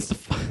on this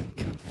is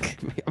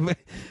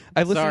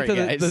I listened Sorry, to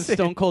the guys.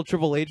 Stone Cold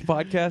Triple H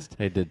podcast.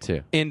 I did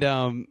too. And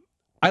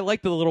I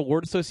like the little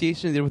word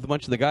association he did with a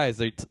bunch of the guys.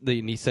 And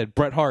he said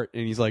Bret Hart,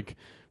 and he's like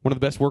one of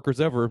the best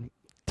workers ever.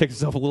 Takes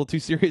himself a little too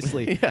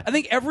seriously. Yeah. I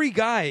think every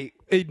guy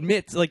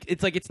admits, like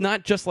it's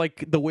not just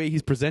like the way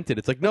he's presented.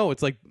 It's like no,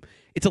 it's like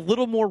it's a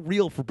little more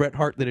real for Bret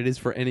Hart than it is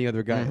for any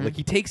other guy. Like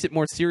he takes it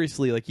more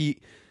seriously.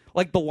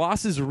 Like the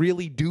losses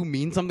really do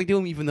mean something to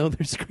him, even though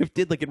they're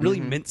scripted. Like it really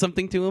meant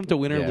something to him to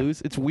win or Yeah.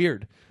 lose. It's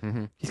weird.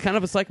 He's kind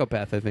of a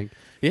psychopath, I think.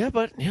 Yeah,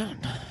 but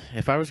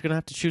if I was going to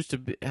have to choose to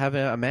have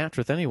a match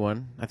with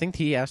anyone, I think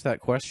he asked that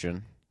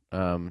question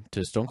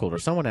to Stone Cold, or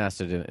someone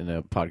asked it in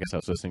a podcast I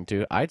was listening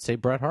to. I'd say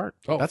Bret Hart.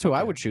 Oh, that's who fuck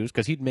I yeah. would choose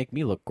because he'd make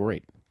me look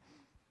great.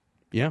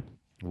 Yeah,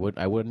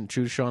 I wouldn't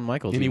choose Shawn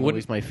Michaels. and he even though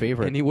wouldn't. he's my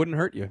favorite. And he wouldn't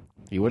hurt you.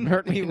 He wouldn't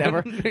hurt me. He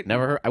Never, wouldn't.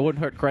 never hurt. I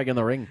wouldn't hurt Craig in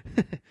the ring.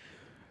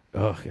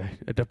 Oh, I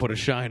had to put a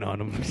shine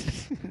on him.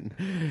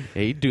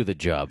 He'd do the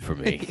job for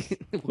me.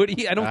 Would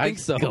he? I don't I'd think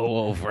so. Go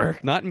over.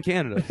 Not in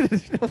Canada.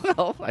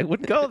 Well, I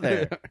wouldn't go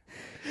there.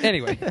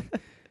 Anyway,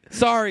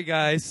 sorry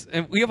guys,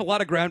 and we have a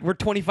lot of ground. We're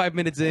 25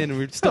 minutes in, and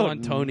we're still Oh,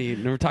 on Tony,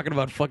 and we're talking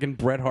about fucking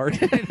Bret Hart.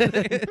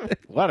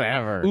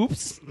 Whatever.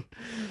 Oops.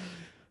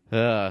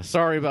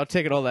 Sorry about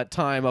taking all that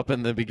time up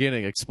in the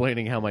beginning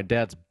explaining how my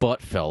dad's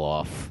butt fell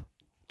off.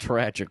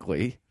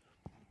 Tragically.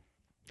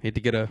 Had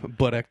to get a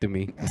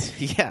buttectomy.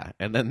 Yeah,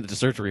 and then the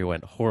surgery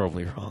went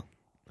horribly wrong.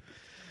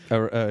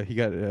 He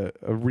got a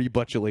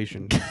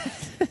rebutulation.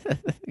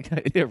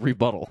 Yeah,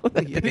 rebuttal.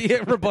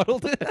 Yeah,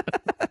 rebutted.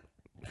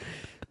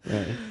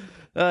 Right.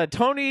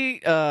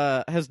 Tony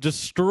has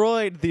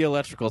destroyed the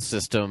electrical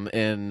system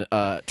in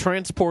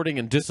transporting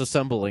and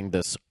disassembling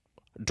this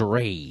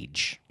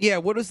drage. Yeah,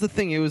 what is the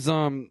thing? It was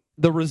the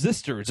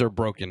resistors are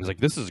broken. It's like,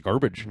 this is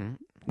garbage.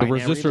 The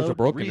resistors are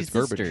broken. It's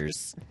garbage.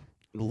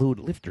 Load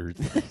lifters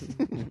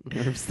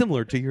are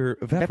similar to your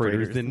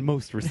evaporators in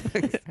most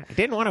respects. I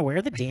didn't want to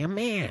wear the damn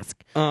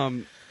mask.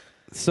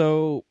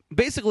 So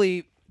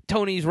basically,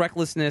 Tony's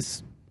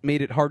recklessness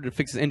made it hard to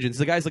fix his engines.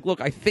 The guy's like,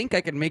 look, I think I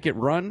can make it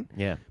run,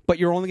 but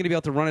you're only going to be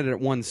able to run it at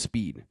one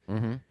speed,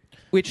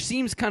 which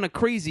seems kind of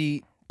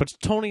crazy. But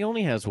Tony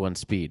only has one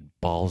speed.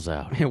 Balls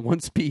out. Yeah,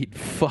 one speed.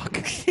 Fuck.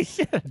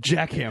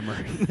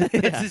 Jackhammer.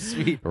 That's his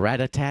speed.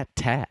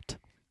 Rat-a-tat-tat.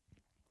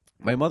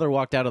 My mother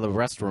walked out of the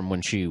restroom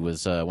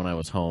when I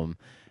was home.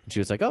 And she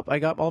was like, "Oh, I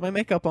got all my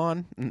makeup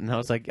on." And I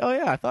was like, "Oh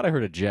yeah, I thought I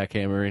heard a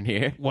jackhammer in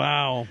here."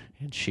 Wow.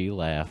 And she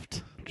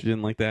laughed. She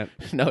didn't like that?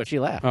 No, she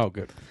laughed. Oh,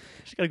 good.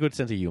 She's got a good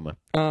sense of humor.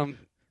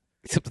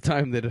 Except the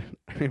time that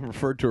I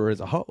referred to her as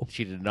a hoe.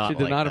 She did not. She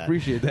did not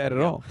appreciate that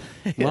at all.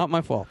 Not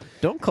my fault.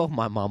 Don't call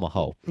my mom a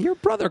hoe. Your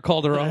brother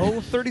called her a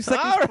hoe 30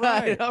 seconds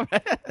prior. All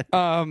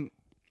right.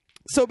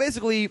 So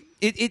basically,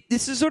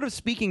 this is sort of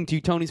speaking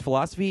to Tony's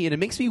philosophy, and it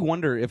makes me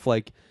wonder if,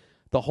 like,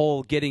 the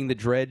whole getting the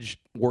dredge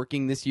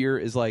working this year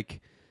is like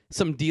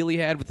some deal he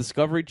had with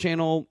Discovery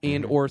Channel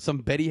and or some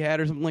bet he had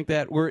or something like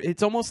that, where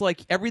it's almost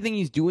like everything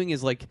he's doing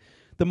is like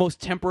the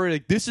most temporary,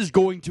 like, this is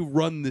going to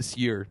run this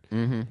year.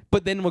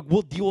 But then, like,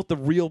 we'll deal with the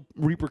real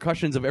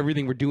repercussions of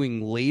everything we're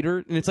doing later.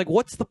 And it's like,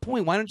 what's the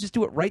point? Why don't you just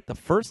do it right the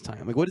first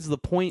time? Like, what is the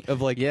point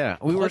of, like, Yeah,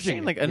 we were clutching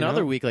saying like it, you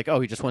another know? week, like,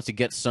 oh, he just wants to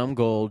get some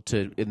gold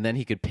to, and then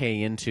he could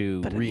pay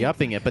into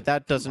re-upping it. But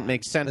that doesn't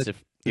make sense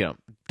if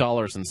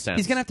dollars and cents.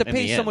 He's gonna have to in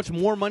pay the so end. much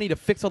more money to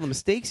fix all the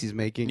mistakes he's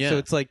making. Yeah. So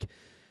it's like,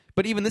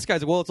 but even this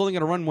guy's like, well, it's only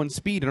going to run one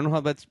speed. I don't know how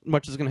that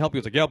much is going to help you.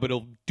 It's like, yeah, but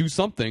it'll do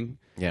something.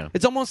 Yeah.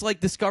 It's almost like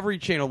Discovery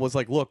Channel was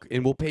like, look,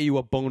 and we'll pay you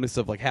a bonus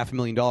of like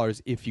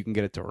 $500,000 if you can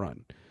get it to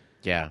run.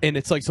 Yeah. And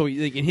it's like, so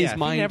in his if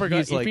mind, he never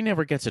he's like, if he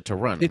never gets it to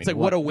run, it's like,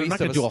 what a waste We're not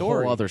gonna of a do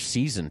story. a whole other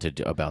season to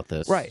do about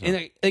this. right. So.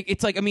 And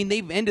it's like, I mean,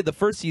 they've ended the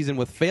first season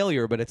with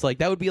failure, but it's like,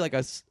 that would be like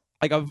a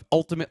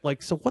ultimate,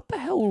 like, so what the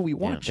hell are we Yeah,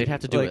 watching? they'd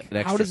have to do like, an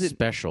extra how does it,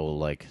 special,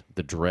 like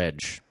the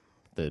dredge,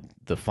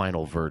 the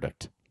final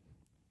verdict,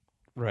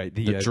 right.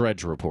 the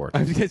dredge report.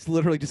 I was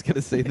literally just going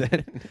to say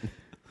that.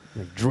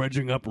 Like,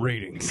 dredging up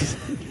ratings.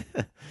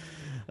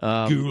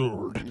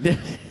 Good.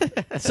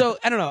 So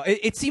I don't know.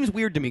 It seems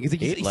weird to me because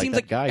it like seems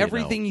that like guy, you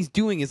everything he's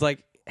doing is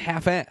like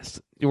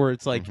half-assed. Where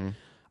it's like,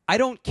 I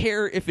don't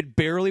care if it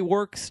barely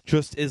works,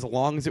 just as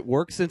long as it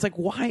works. And it's like,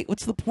 why?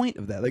 What's the point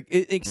of that? Like,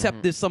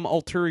 except there's some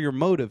ulterior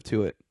motive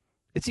to it.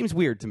 It seems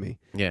weird to me.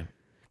 Yeah.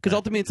 Because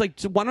ultimately, it's like,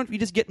 so why don't we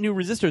just get new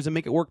resistors and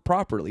make it work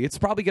properly? It's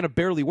probably going to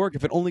barely work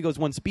if it only goes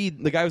one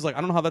speed. The guy was like, I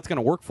don't know how that's going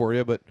to work for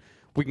you, but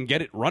we can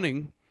get it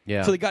running.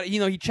 Yeah. So they got,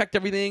 he checked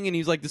everything, and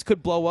he's like, this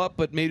could blow up,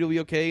 but maybe it'll be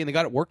okay. And they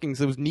got it working,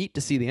 so it was neat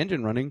to see the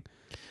engine running.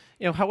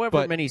 However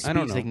But many I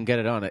don't speeds they know. can get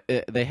it on,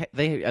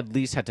 they at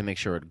least had to make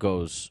sure it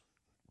goes.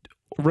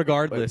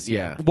 Regardless,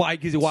 yeah. Why?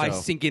 Because why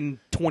So- sink in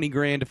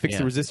 $20,000 to fix Yeah.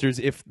 the resistors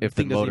if If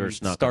the thing doesn't motor's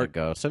even not going to start?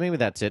 go, so maybe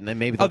that's it, and then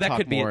maybe they'll that talk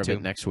could be more it of too.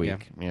 it next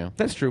week. Yeah.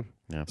 That's true.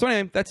 Yeah. So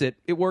anyway, that's it.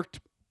 It worked.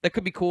 That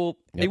could be cool.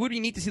 Yep. It would be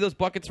neat to see those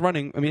buckets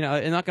running. I mean,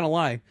 I'm not going to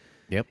lie.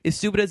 Yep. As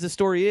stupid as the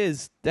story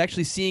is,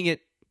 actually seeing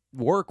it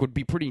work would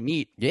be pretty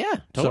neat. Yeah,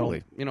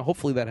 totally. So,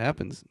 hopefully that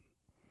happens.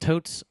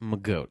 Totes my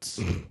goats.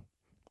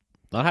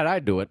 Not how I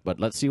do it, but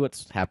let's see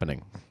what's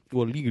happening.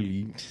 Well,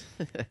 legally.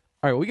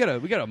 All right, well,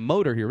 we got a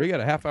motor here. We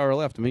got a half hour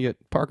left, and we get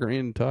Parker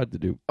and Todd to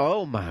do.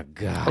 Oh my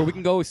god! Or we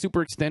can go a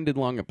super extended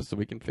long episode.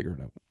 We can figure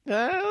it out.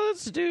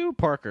 Let's do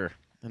Parker,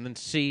 and then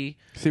see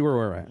See where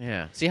we're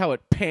at. see how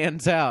it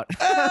pans out.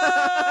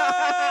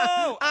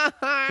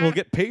 We'll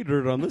get paid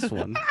dirt on this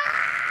one.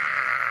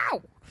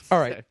 All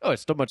right. Oh,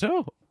 it's still my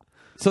toe.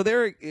 So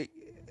they're,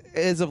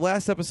 as of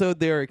last episode,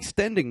 they're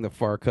extending the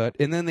far cut,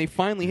 and then they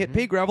finally hit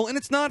pay gravel, and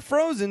it's not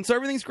frozen, so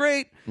everything's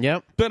great.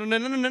 Yep. But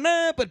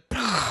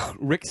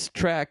Rick's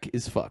track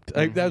is fucked.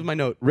 That was my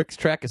note. Rick's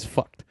track is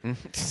fucked.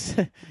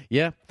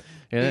 Yeah.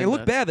 It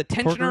looked bad. The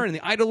tensioner Parker- and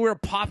the idle wheel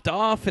popped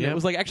off, and Yep. it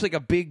was like actually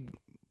like a big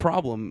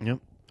problem. Yep.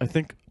 I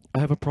think I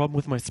have a problem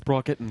with my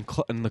sprocket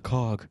and the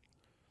cog.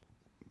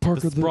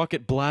 Parker, The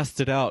sprocket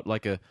blasted out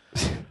like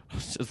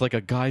it's like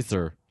a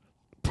geyser.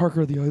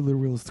 Parker, the idler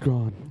wheel is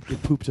gone.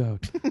 It pooped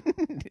out.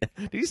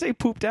 Did you say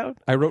pooped out?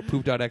 I wrote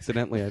pooped out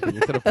accidentally, I think,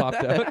 instead of popped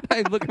out.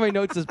 I look at my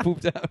notes as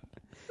pooped out.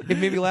 It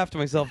made me laugh to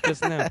myself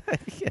just now.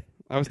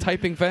 I was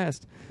typing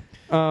fast.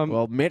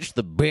 Well, Mitch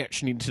the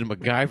bitch needs to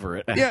MacGyver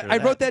it. Yeah, after I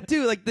that. wrote that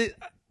too. Like the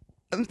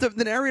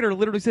narrator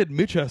literally said,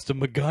 "Mitch has to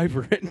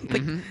MacGyver it."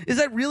 Like, is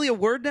that really a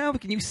word now?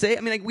 Can you say?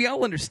 I mean, like, we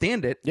all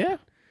understand it. Yeah.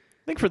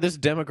 I think for this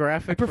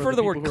demographic, I prefer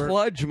the word people who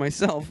are- "kludge"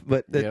 myself,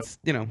 but that's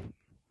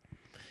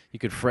You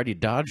could Freddy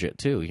Dodge it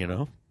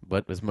too,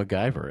 but with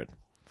MacGyver it.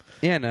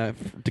 Yeah,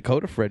 and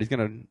Dakota Fred, he's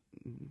gonna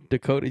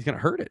Dakota. He's gonna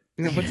hurt it.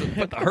 He's gonna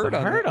put the hurt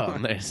on Hurt it.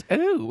 on this.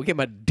 Ooh, we get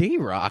my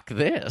D-Rock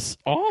this.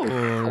 Oh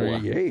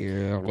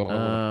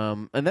yeah.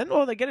 And then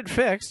they get it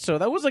fixed. So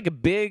that was like a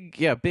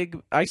big.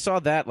 I saw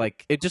that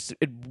like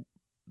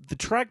the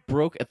track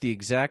broke at the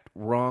exact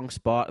wrong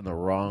spot and the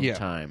wrong Yeah.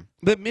 time.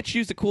 But Mitch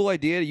used a cool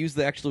idea to use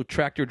the actual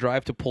tractor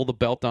drive to pull the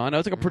belt on. That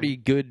was like a pretty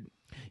good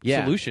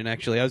Yeah. solution,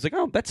 actually. I was like,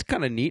 oh, that's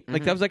kind of neat.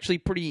 Like that was actually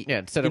pretty. Yeah,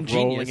 instead of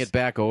ingenious. rolling it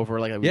back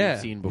over like we've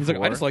seen before. He's like,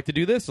 I just like to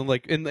do this. And I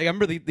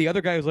remember the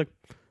other guy was like,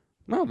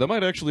 no, that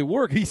might actually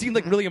work. He seemed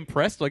like really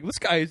impressed. Like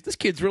this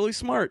kid's really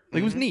smart.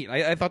 Like, it was neat.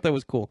 I thought that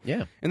was cool.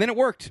 Yeah. And then it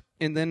worked.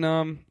 And then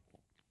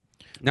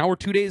now we're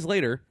 2 days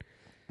later.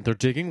 They're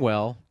digging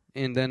well.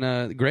 And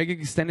then Greg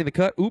extending the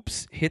cut.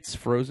 Oops, hits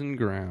frozen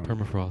ground.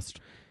 Permafrost.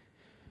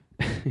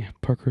 Yeah,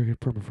 Parker hit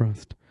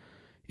permafrost.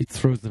 It's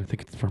frozen. I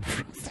think it's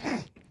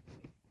permafrost.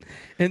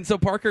 And so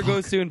Parker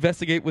goes to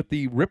investigate with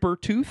the Ripper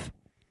tooth.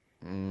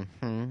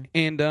 Mm-hmm.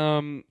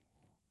 And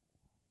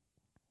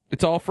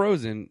it's all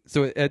frozen.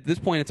 So at this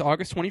point, it's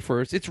August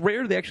 21st. It's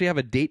rare they actually have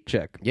a date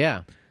check.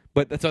 Yeah.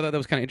 But I thought that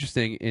was kind of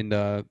interesting.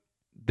 And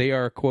they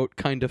are, quote,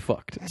 kind of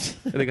fucked. I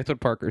think that's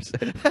what Parker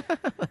said.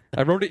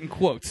 I wrote it in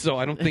quotes, so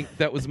I don't think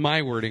that was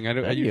my wording.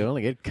 You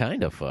only get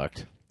kind of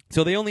fucked.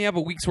 So they only have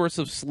a week's worth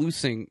of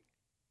sluicing,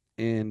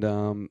 and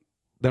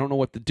they don't know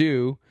what to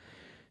do.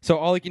 So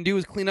all he can do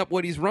is clean up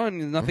what he's run,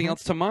 and nothing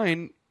else to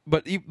mine.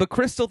 But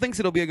Chris still thinks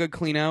it'll be a good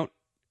clean out.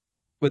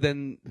 But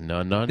then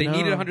they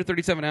needed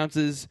 137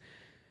 ounces,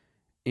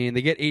 and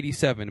they get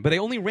 87. But they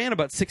only ran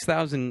about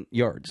 6,000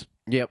 yards.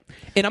 Yep.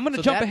 And I'm going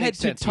to jump ahead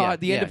to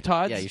Todd, the end of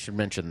Todd's. Yeah, you should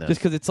mention this. Just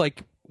because it's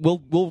like,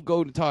 we'll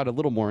go to Todd a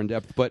little more in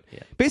depth. But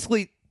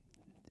basically,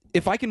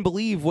 if I can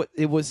believe what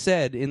it was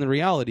said in the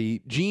reality,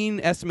 Gene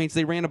estimates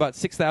they ran about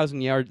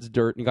 6,000 yards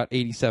dirt and got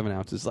 87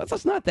 ounces.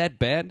 That's not that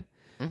bad.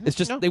 It's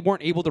just they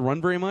weren't able to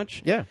run very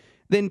much. Yeah.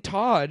 Then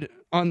Todd,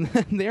 on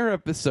their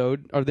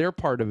episode, or their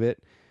part of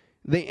it,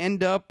 they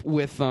end up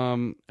with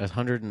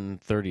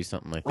 130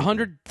 something like that.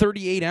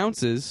 138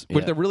 ounces,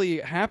 which they're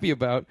really happy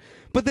about.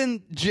 But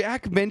then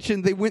Jack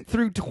mentioned they went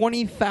through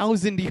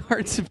 20,000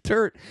 yards of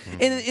dirt.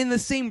 And in the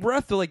same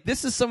breath, they're like,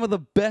 this is some of the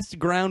best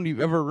ground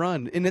you've ever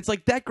run. And it's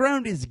like, that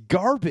ground is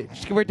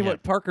garbage compared to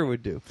what Parker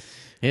would do.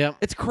 Yeah.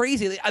 It's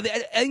crazy. I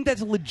think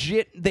that's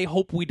legit. They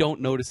hope we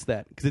don't notice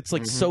that. Because it's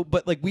like so,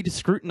 but like we just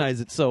scrutinize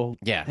it so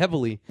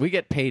heavily. We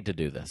get paid to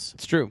do this.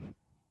 It's true.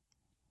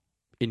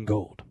 In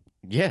gold.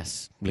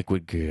 Yes.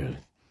 Liquid gold.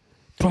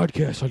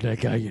 Podcast like that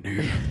guy you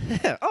knew.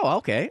 Oh,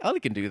 okay. I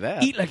can do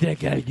that. Eat like that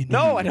guy you knew.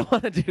 No, I don't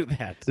want to do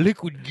that.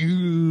 Liquid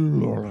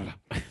gold.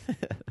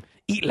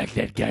 Eat like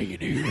that guy you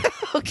knew.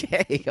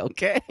 Okay.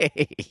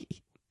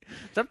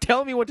 Stop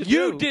telling me what to do.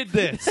 You did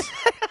this.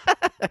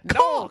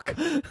 Cock.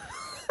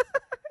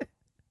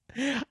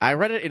 I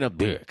read it in a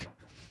book.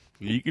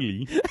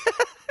 Legally.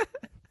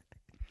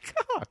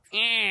 Cock.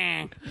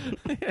 Yeah.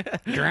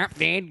 Drop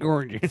dead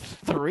gorgeous.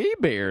 3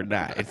 beer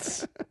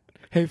nights.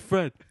 Hey,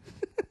 Fred.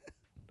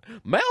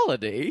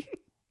 Melody.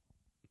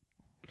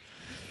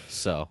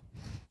 So.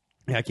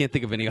 Yeah, I can't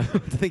think of any other. I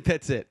think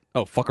that's it.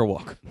 Oh, fucker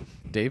walk.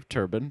 Dave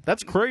Turbin.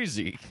 That's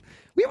crazy.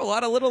 We have a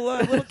lot of little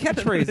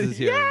catchphrases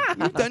here. Yeah.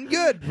 We've done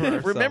good. For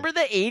ourselves. Remember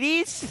the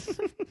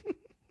 80s?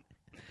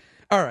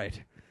 All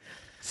right.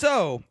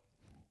 So,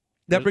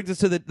 that brings us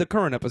to the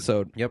current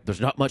episode. Yep,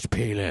 there's not much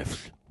pay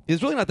left.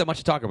 There's really not that much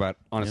to talk about,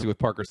 honestly, with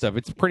Parker stuff.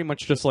 It's pretty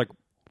much just like,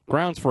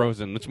 ground's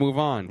frozen. Let's move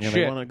on. Yeah, Shit,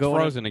 they want to go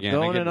frozen again.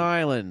 Go on an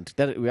island.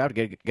 We have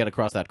to get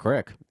across that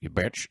creek, you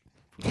bitch.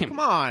 Come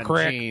on,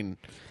 Crick. Gene.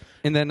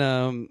 And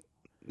then,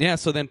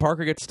 so then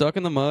Parker gets stuck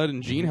in the mud,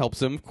 and Gene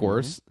helps him, of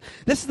course.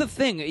 This is the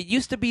thing. It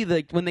used to be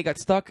like when they got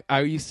stuck,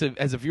 I used to,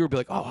 as a viewer, be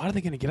like, oh, how are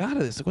they going to get out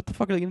of this? Like, what the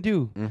fuck are they going to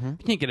do? You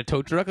can't get a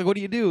tow truck. Like, what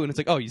do you do? And it's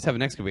like, oh, you just have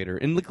an excavator.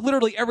 And like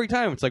literally every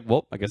time, it's like,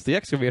 well, I guess the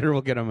excavator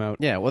will get them out.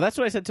 Yeah, well, that's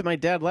what I said to my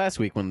dad last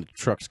week when the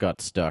trucks got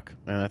stuck.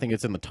 And I think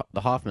it's in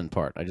the Hoffman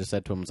part. I just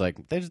said to him, it's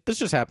like, this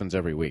just happens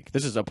every week.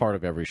 This is a part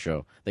of every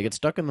show. They get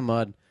stuck in the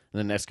mud, and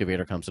then an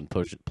excavator comes and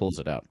pulls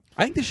it out.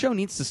 I think the show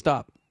needs to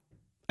stop.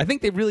 I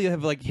think they really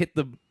have hit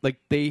the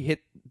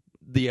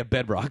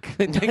bedrock.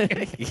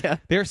 Yeah.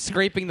 They're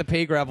scraping the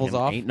pay gravels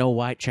off. Ain't no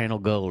White Channel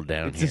Gold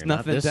down It's here. just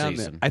nothing not this down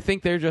season. there. I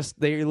think they're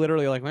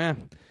literally like,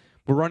 man,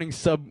 we're running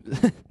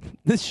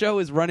this show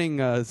is running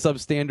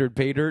substandard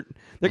pay dirt.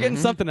 They're getting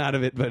something out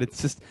of it, but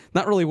it's just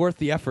not really worth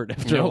the effort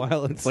after a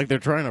while. It's like they're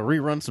trying to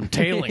rerun some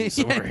tailings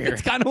over here.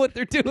 It's kind of what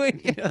they're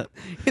doing. Yeah.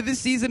 This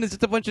season is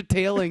just a bunch of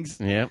tailings.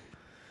 Yep.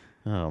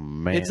 Oh,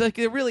 man. It's like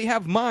they really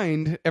have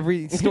mined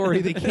every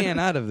story they can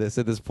out of this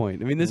at this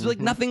point. I mean, there's like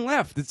nothing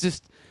left. It's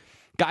just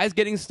guys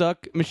getting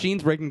stuck,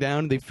 machines breaking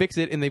down, they fix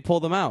it, and they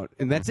pull them out.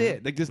 And that's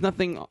it. Like, there's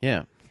nothing.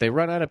 Yeah. They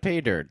run out of pay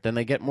dirt, then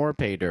they get more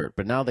pay dirt,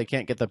 but now they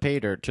can't get the pay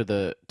dirt to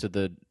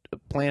the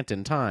plant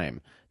in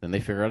time. Then they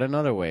figure out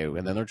another way,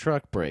 and then their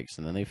truck breaks,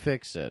 and then they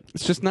fix it.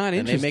 It's just not And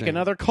interesting. they make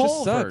another It just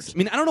culvert. sucks. I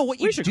mean, I don't know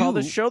what you We should do. call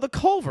this show the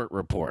Culvert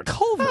Report.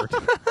 Culvert.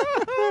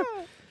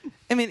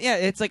 I mean, yeah,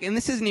 it's like, and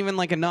this isn't even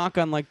like a knock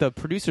on like the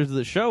producers of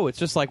the show. It's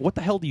just like, what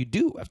the hell do you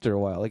do after a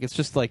while? Like, it's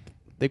just like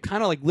they've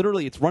kind of like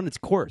literally, it's run its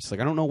course.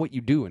 Like, I don't know what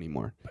you do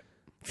anymore.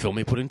 Film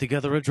me putting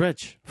together a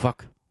dredge.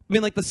 Fuck. I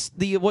mean, like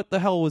the what the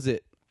hell was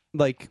it?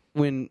 Like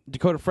when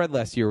Dakota Fred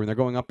last year when they're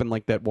going up in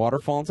like that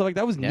waterfall and stuff like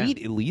that was Yeah.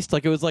 neat at least.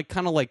 Like it was like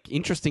kind of like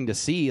interesting to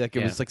see. Like it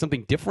Yeah. was like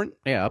something different.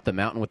 Yeah, up the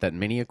mountain with that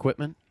mini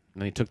equipment.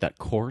 And then he took that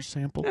core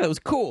sample. Yeah, it was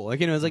cool. Like,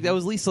 you know, it was like that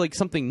was at least like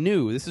something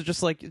new. This is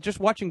just like just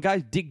watching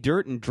guys dig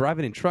dirt and drive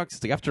it in trucks.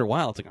 It's like after a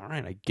while, it's like, all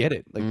right, I get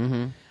it. Like,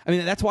 I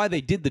mean, that's why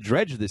they did the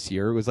dredge this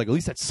year. It was like at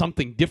least that's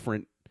something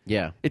different.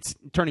 Yeah. It's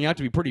turning out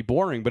to be pretty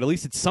boring, but at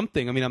least it's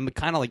something. I mean, I'm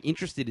kind of like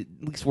interested at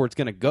least where it's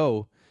going to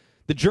go.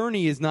 The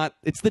journey is not.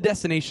 It's the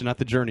destination, not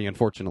the journey.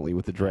 Unfortunately,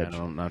 with the dredge.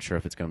 I'm not sure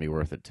if it's going to be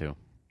worth it, too.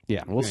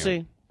 Yeah, We'll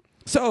see.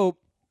 So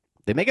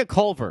They make a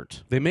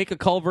culvert. they make a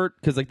culvert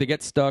because like they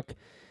get stuck.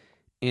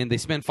 And they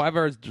spend 5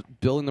 hours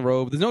building the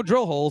road. There's no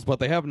drill holes, but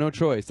they have no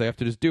choice. They have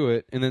to just do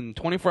it. And then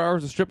 24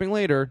 hours of stripping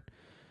later,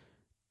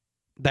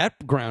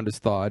 that ground is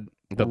thawed.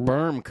 The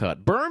berm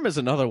cut. Berm is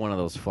another one of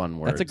those fun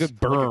words. That's a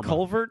good Like berm. a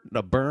culvert?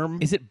 A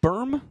berm? Is it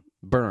berm?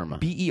 Berm.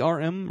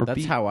 B-E-R-M? Or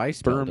That's how I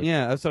spelled berm. it.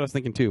 Yeah, that's what I was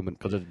thinking too. But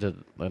Because it did,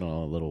 I don't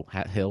know, a little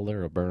hill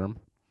there, a berm.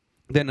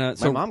 then, My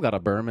so mom got a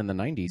berm in the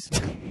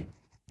 90s.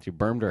 She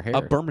bermed her hair.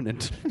 a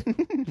permanent.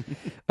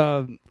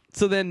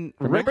 So then,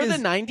 Remember Rick the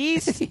is-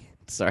 90s?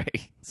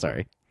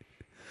 Sorry.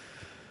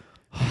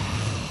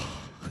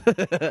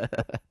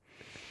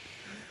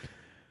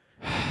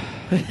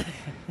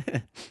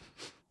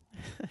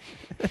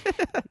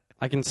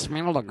 I can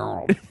smell the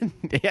gold.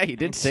 Yeah, you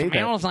did say that.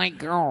 Smells like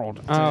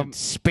gold.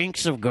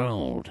 Spinks of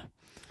gold.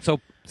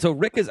 So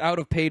Rick is out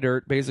of pay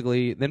dirt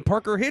basically. Then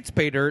Parker hits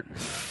pay dirt,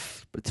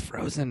 but it's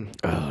frozen.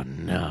 Oh,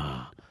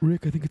 no.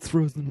 Rick, I think it's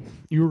frozen.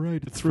 You're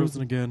right. It's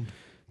frozen again.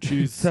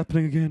 It's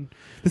happening again.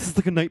 This is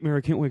like a nightmare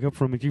I can't wake up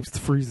from. It keeps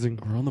freezing.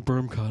 We're on the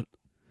berm cut,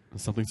 and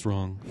something's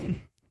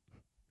wrong.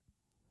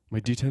 My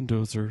D10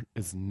 dozer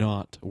is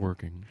not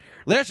working.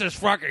 This is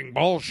fucking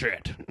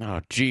bullshit.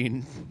 Oh,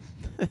 Gene.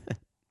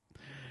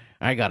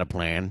 I got a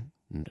plan.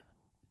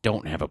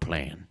 Don't have a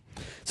plan.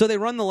 So they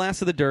run the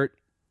last of the dirt.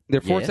 They're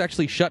forced to Yeah.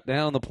 actually shut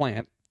down the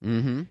plant.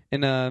 Mm-hmm.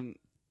 And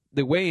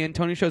they weigh in.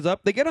 Tony shows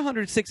up. They get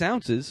 106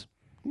 ounces.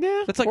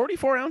 Yeah, That's like-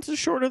 44 ounces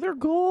short of their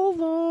goal,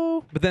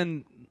 though. But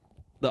then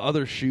the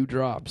other shoe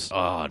drops.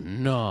 Oh,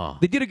 no.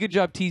 They did a good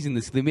job teasing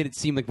this. They made it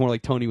seem like more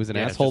like Tony was an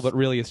Yeah, it's asshole, just- but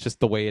really it's just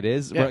the way it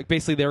is. Yeah. Where,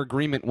 basically, their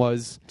agreement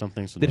was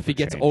Something's that if he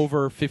gets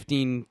over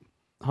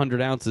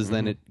 1,500 ounces,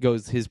 then it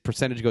goes. His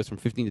percentage goes from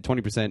 15 to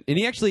 20%. And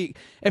he actually,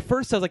 at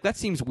first, I was like, "That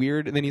seems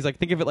weird." And then he's like,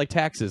 "Think of it like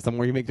taxes. The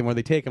more you make, the more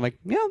they take." I'm like,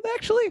 "Yeah,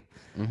 actually,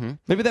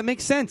 maybe that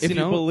makes sense." If you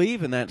know,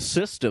 believe in that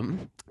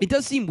system, it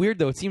does seem weird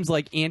though. It seems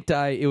like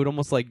It would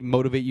almost like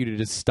motivate you to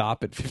just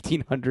stop at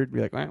 1,500. Be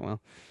like, "All right,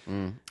 well,"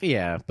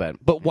 yeah, but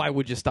why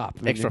would you stop?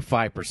 I mean, extra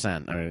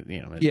 5%. I mean,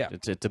 you know, Yeah.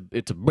 it's a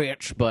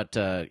bitch, but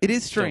It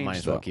is still strange, might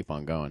as well though. keep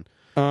on going.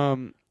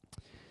 So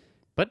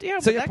But yeah,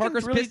 but yeah, that can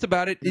Parker's really, pissed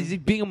about it. Is he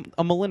being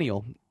a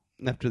millennial?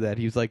 After that,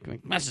 he was like,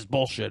 "This is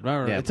bullshit."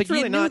 Yeah, It's like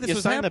really you knew not. this You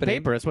was signed happening. the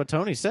paper. That's what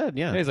Tony said.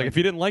 Yeah, Yeah, he's like, if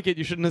you didn't like it,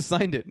 you shouldn't have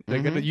signed it.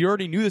 Like, you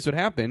already knew this would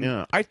happen.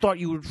 yeah. I thought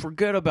you would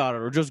forget about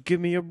it or just give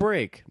me a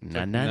break.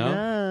 Nah,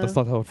 nah. That's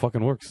not how it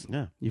fucking works.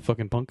 Yeah. You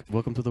fucking punk.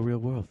 Welcome to the real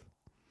world.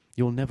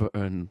 You'll never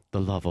earn the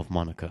love of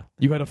Monica.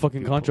 You had a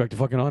fucking contract to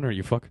fucking honor,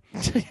 you fuck.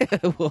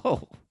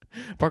 Whoa.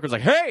 Parker's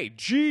like, hey,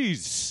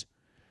 jeez.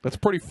 That's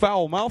pretty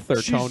foul mouth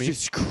there, Tony.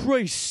 Jesus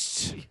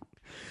Christ.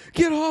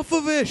 Get off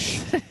of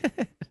Ish.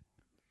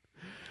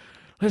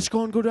 Let's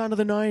go down to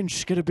the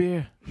Nines, get a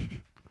beer.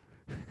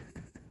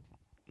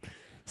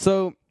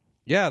 So,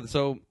 yeah,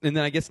 and then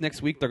I guess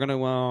next week they're going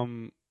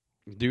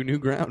to do new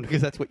ground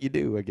because that's what you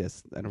do, I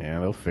guess. I don't Yeah,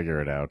 they'll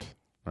figure it out.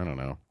 I don't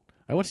know.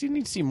 I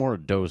need to see more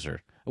of Dozer.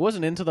 I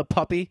wasn't into the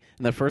puppy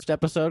in the first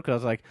episode because I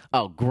was like,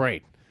 oh,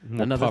 great.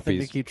 More Another thing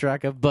puppies. to keep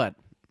track of. But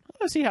I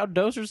want to see how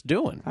Dozer's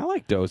doing. I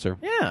like Dozer.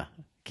 Yeah.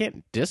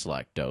 Can't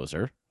dislike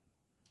Dozer.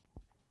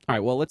 All right,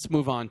 well, let's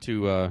move on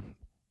to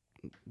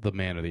the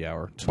man of the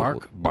hour.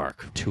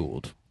 Bark.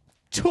 Tooled.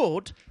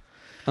 Toad.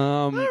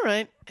 Um, All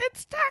right.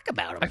 Let's talk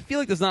about I him. feel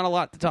like there's not a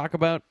lot to talk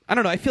about. I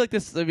don't know. I feel like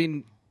this. I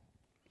mean,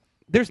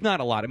 there's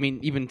not a lot. I mean,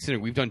 even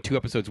considering we've done 2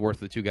 episodes worth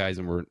of the 2 guys,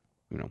 and we're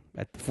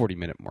at the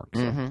 40-minute mark.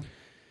 So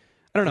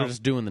I don't know. We're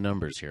just doing the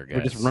numbers here, guys.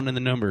 We're just running the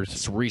numbers,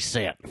 Let's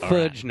reset. All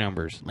fudge right.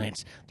 numbers.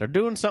 They're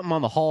doing something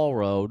on the Hall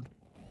Road.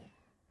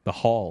 The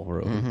Hall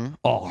Road.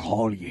 Oh,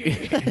 Hall,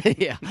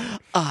 yeah.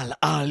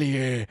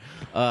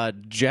 yeah.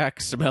 Jack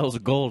smells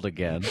gold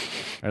again.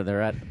 Or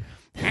they're at...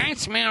 I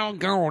smell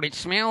gold. It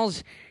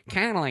smells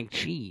kind of like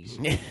cheese,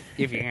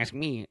 if you ask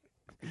me.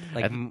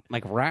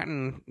 Like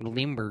rotten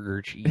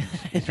Limburger cheese.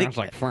 It sounds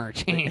like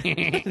farts.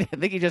 I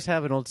think you just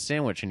have an old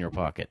sandwich in your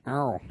pocket.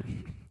 Oh,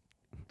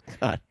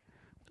 God.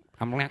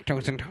 I'm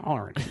lactose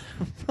intolerant.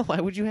 Why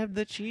would you have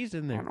the cheese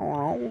in I there?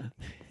 don't know.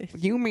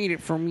 You made it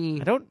for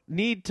me. I don't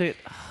need to...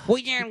 Will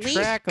you at least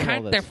track of all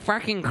cut the this.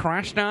 fucking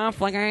crust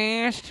off like I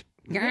asked?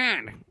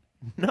 God,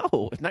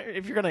 No. Not,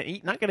 if you're going to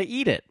eat, not going to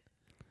eat it.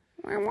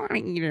 I want to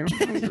eat it.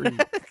 I'm hungry.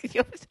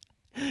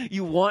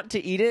 You want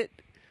to eat it?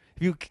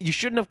 You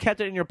shouldn't have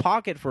kept it in your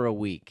pocket for a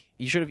week.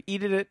 You should have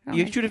eaten it.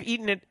 You should have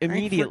eaten it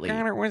immediately. I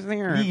forgot it was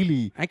there.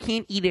 Really? I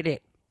can't eat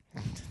it.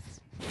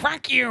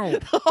 Fuck you.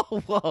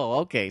 Oh, whoa.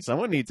 Okay,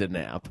 someone needs a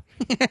nap.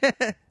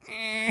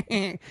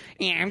 Yeah,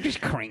 I'm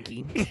just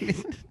cranky.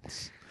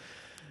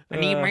 I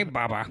need my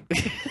baba.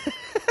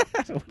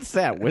 What's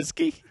that?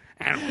 Whiskey?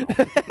 I don't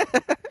know.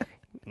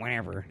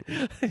 Whatever.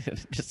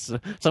 Just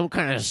some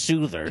kind of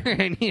soother.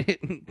 I need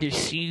it to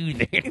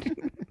soothe it.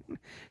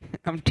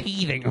 I'm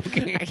teething,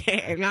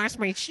 okay? I lost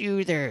my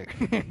soother.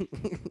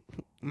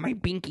 My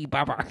binky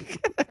baba.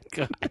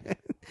 God.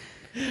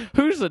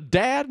 Who's a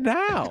dad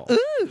now?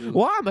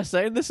 Why am I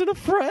saying this in a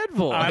Fred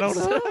voice? I don't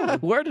know.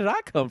 Where did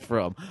I come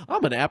from?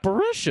 I'm an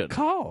apparition.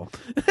 Call.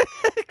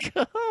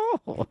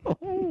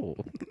 Oh.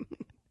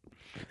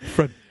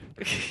 Fred.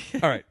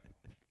 All right.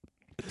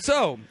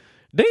 So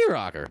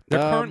D-Rocker. they're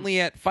currently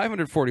at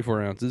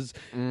 544 ounces.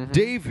 Mm-hmm.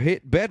 Dave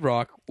hit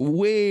bedrock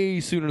way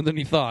sooner than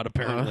he thought,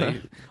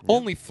 apparently.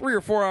 Only 3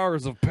 or 4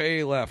 hours of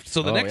pay left.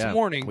 So the next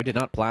morning, We did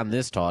not plan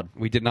this, Todd.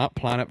 we did not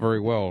plan it very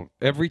well.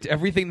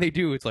 Everything they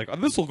do, it's like,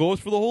 this will go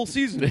for the whole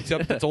season,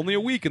 except it's only a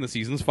week and the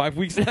season's 5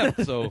 weeks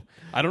left. So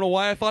I don't know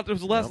why I thought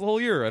this would last the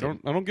whole year. I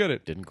don't get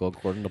it. Didn't go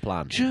according to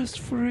plan. Just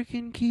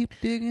freaking keep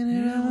digging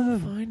it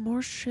up. Find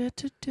more shit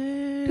to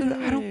do. Dude,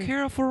 I don't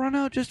care if we run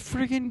out. Just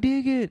freaking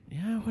dig it.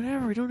 Yeah,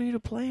 whatever. You don't need a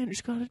plan. You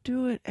just gotta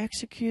do it.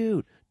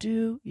 Execute.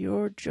 Do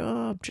your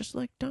job, just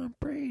like Tom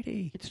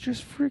Brady. It's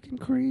just freaking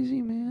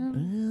crazy,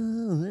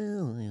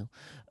 man.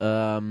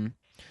 So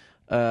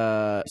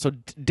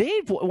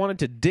Dave wanted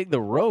to dig the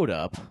road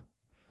up,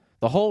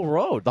 the whole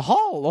road, the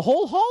whole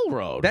Hall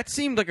road. That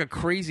seemed like a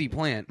crazy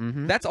plan.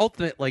 Mhm. That's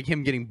ultimate, like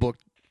him getting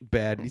booked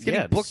bad. He's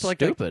getting Yeah, booked like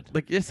stupid.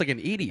 like just like an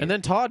idiot. And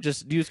then Todd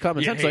just used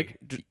common sense, like,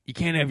 you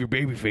can't have your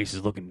baby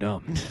faces looking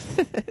dumb.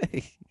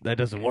 That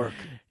doesn't work.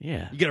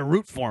 yeah, You got to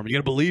root for him. You got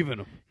to believe in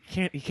him.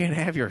 you can't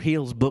have your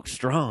heels booked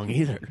strong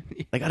either.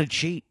 They got to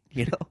cheat,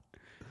 you know.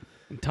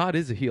 And Todd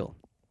is a heel.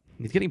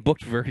 He's getting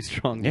booked very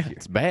strong this Yeah, year.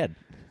 it's bad.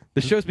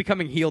 The show's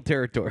becoming heel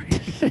territory.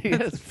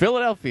 It's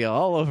Philadelphia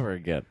all over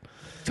again.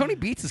 Tony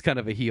Beats is kind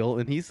of a heel,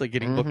 and he's like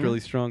getting booked really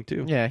strong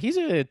too. Yeah, he's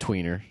a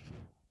tweener.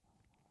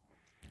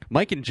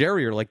 Mike and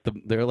Jerry are like the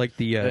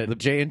The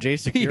J&J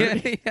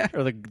Security, yeah.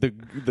 or the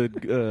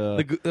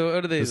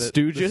what are they? The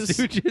Stooges?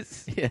 The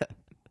Stooges. yeah.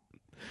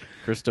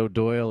 Christo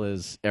Doyle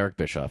is Eric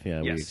Bischoff.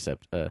 Yeah, we Yes.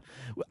 accept.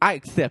 I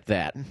accept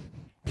that,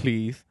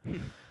 please.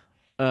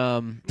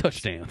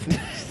 Touchdown.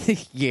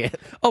 Yeah,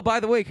 Oh, by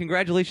the way,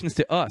 congratulations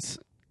to us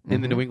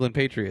in the New England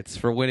Patriots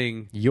for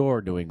winning.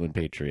 your New England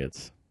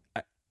Patriots.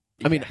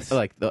 I mean, Yes.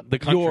 like The your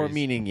country's.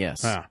 meaning,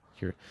 yes. Ah.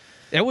 Your-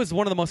 It was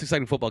one of the most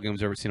exciting football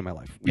games I've ever seen in my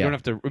life. You Yeah. don't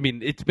have to. I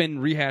mean, it's been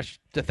rehashed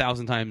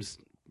 1,000 times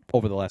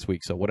over the last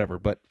week, so whatever.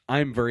 But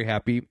I'm very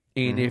happy.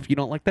 And if you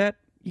don't like that,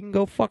 you can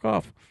go fuck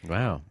off.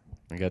 Wow,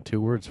 I got 2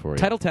 words for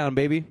you. Titletown,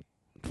 baby.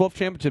 12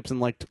 championships in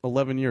like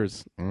 11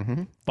 years.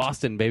 Mm-hmm.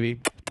 Boston, baby.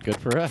 Good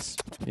for us.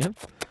 Yeah.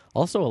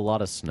 Also, a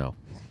lot of snow.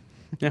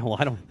 Yeah, well,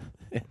 I don't.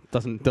 It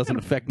doesn't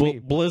affect me.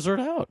 Blizzard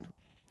out.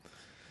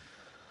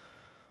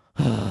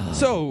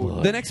 So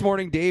the next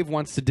morning, Dave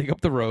wants to dig up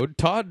the road.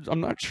 Todd,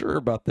 I'm not sure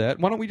about that.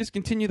 Why don't we just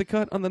continue the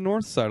cut on the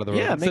north side of the road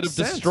Yeah, it instead of makes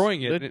sense.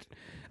 destroying it? It-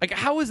 Like,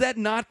 how is that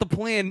not the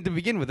plan to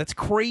begin with? That's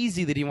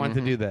crazy that he wanted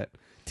to do that.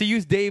 To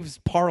use Dave's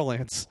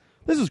parlance,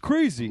 this is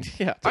crazy.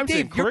 Yeah, It's like, I'm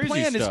saying Dave, your crazy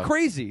plan is stuff.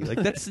 crazy.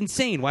 Like, that's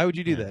insane. Why would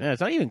you do that? Yeah,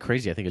 it's not even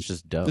crazy. I think it's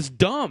just dumb. It's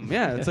dumb.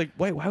 Yeah, it's like,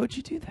 wait, why would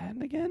you do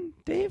that again,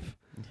 Dave?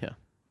 Yeah.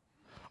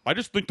 I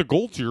just think the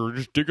goals here are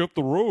just dig up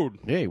the road.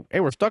 Hey,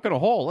 we're stuck in a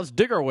hole. Let's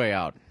dig our way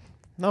out.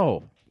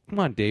 No. Come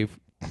on, Dave.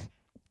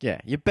 Yeah,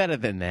 you're better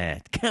than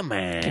that. Come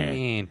on.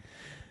 Man,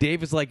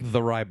 Dave is like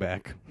the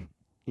Ryback.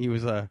 He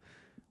was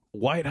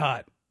white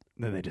hot.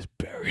 Then they just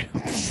buried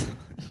him.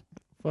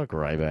 Fuck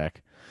Ryback.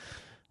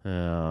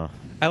 I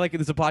like it.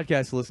 There's a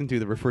podcast to listen to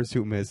that refers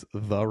to him as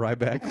the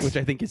Ryback, which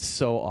I think is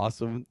so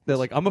awesome. They're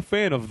like, I'm a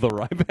fan of the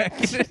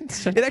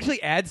Ryback. It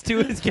actually adds to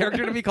his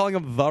character to me calling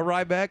him the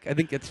Ryback. I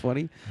think it's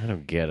funny. I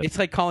don't get it. It's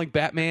like calling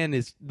Batman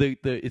is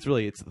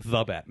it's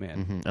the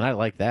Batman. Mhm, and I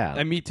like that.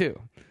 And me too.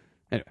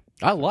 Anyway,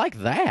 I like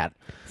that.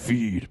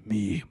 feed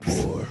me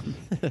more.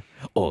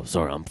 Oh,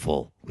 sorry, I'm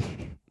full.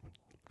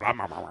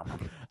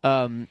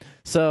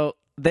 So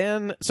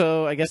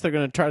I guess they're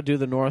going to try to do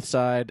the north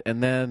side,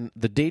 and then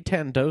the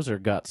D10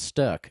 dozer got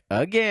stuck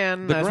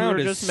again. The as ground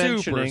we were is just super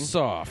mentioning.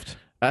 soft.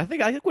 I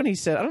think when he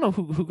said, I don't know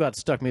who got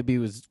stuck. Maybe it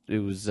was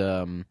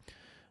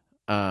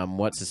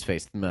what's his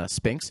face,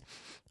 Spinks.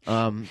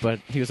 But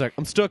he was like,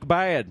 I'm stuck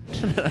bad.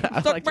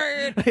 Stuck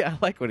bad. Yeah, I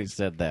like when he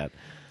said that.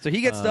 So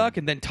he gets stuck,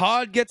 and then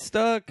Todd gets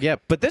stuck. Yeah,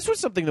 but this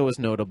was something that was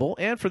notable,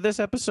 and for this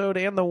episode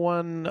and the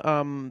one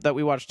that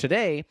we watched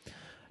today,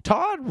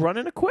 Todd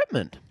running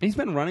equipment. He's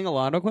been running a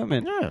lot of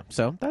equipment. Yeah,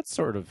 so that's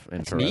sort of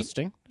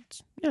interesting.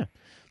 Yeah,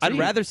 I'd See,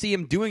 rather see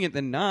him doing it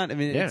than not. I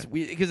mean, Yeah. it's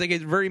because like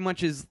it very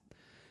much is,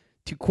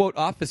 to quote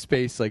Office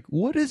Space, like,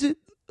 what is it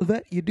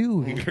that you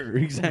do here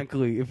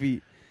exactly? If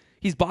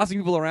he's bossing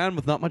people around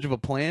with not much of a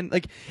plan.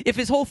 Like, if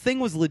his whole thing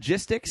was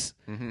logistics,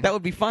 that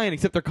would be fine.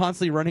 Except they're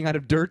constantly running out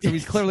of dirt, so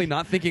he's clearly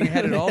not thinking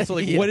ahead at all. So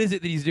like, Yeah. what is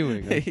it that he's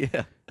doing?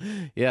 Like,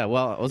 yeah.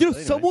 Well,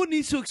 anyway. someone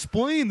needs to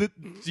explain that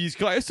these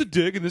guys has to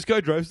dig and this guy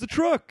drives the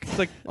truck. It's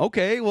like,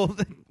 okay, well,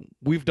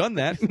 we've done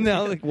that.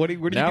 Now, like, what are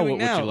you Now, doing what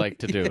now? would you like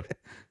to do?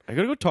 I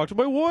gotta go talk to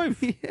my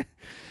wife.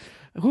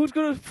 Who's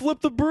gonna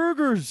flip the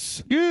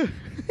burgers? Yeah.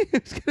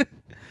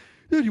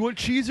 Dude, you want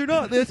cheese or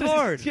not? That's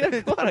hard.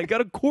 Yeah, come on, I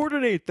gotta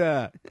coordinate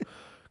that.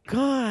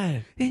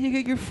 God, And you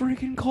get your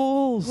freaking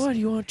coals. what do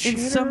you want? And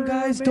some cheddar or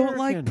guys don't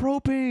like American?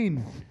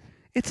 propane.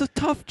 It's a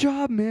tough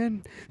job,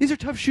 man. These are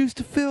tough shoes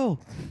to fill.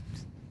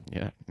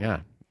 Yeah.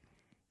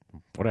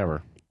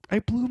 Whatever. I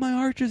blew my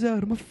arches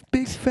out. I'm a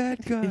big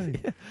fat guy.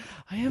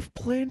 I have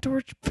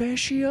plantar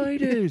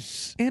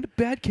fasciitis. And a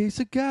bad case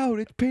of gout.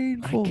 It's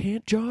painful. I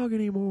can't jog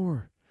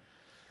anymore.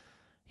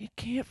 You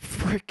can't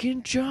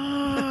freaking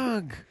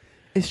jog.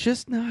 It's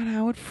just not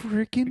how it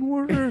freaking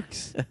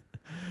works.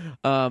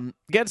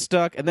 Get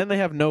stuck, and then they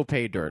have no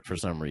pay dirt for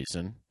some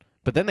reason.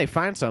 But then they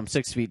find some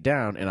 6 feet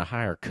down in a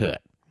higher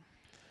cut.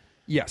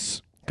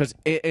 Yes.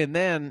 And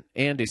then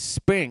Andy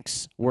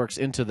Spinks works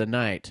into the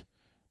night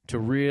to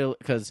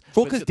because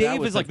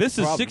Dave is like, this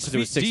is 6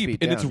 feet deep,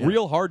 and it's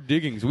real hard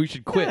digging, so we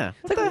should quit. Yeah.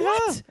 It's like,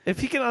 what? If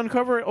he can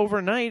uncover it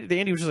overnight,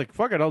 Andy was just like,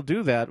 fuck it, I'll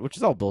do that, which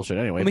is all bullshit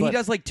anyway. I mean, but he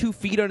does like 2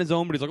 feet on his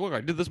own, but he's like, look,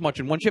 I did this much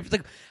in one shift. It's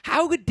like,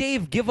 how could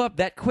Dave give up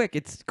that quick?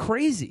 It's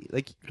crazy.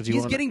 Like, 'Cause he's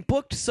you wanna- getting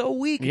booked so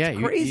weak. yeah, It's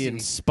he crazy.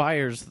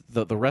 inspires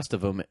the rest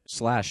of them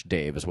 /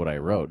 Dave is what I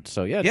wrote.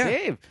 So yeah, Yeah.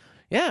 Dave,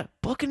 yeah,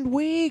 fucking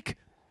weak.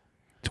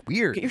 It's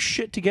weird. Get your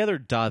shit together,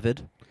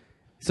 David.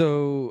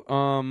 So,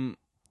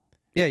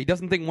 yeah, he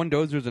doesn't think one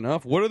dozer is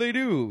enough. What do they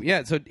do?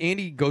 Yeah, so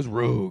Andy goes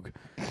rogue,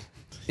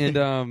 and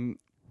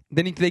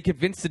then they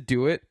convinced to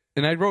do it.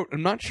 And I wrote,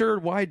 I'm not sure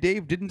why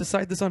Dave didn't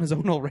decide this on his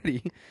own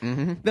already.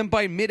 Mm-hmm. Then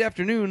by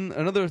mid-afternoon,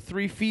 another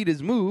 3 feet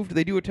is moved.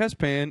 They do a test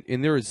pan,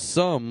 and there is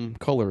some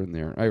color in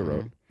there. I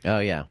wrote, Oh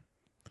yeah,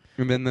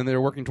 and then they're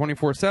working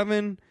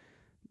 24/7.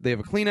 They have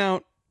a clean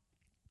out,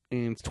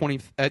 and it's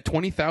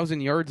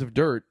 20,000 yards of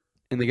dirt,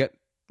 and they get.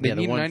 They the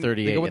need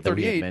 138 they go that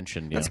we had 138.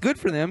 mentioned. Yeah. That's good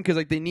for them because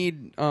like they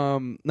need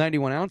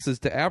 91 ounces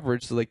to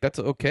average, so like that's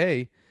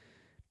okay.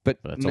 But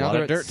That's a now lot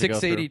they're of at dirt to go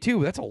through.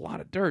 682. That's a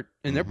lot of dirt,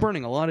 and they're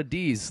burning a lot of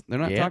D's. They're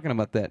not Yeah. talking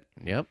about that.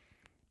 Yep,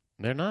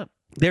 they're not.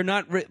 They're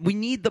not. We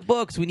need the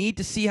books. We need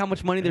to see how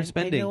much money they're And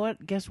spending. you know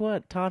what? Guess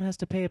what? Todd has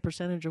to pay a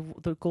percentage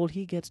of the gold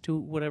he gets to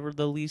whatever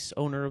the lease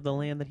owner of the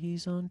land that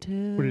he's on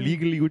too. We're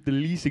legally with the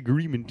lease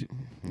agreement.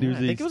 Yeah, I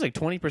think it was like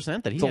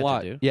 20% that he It's a had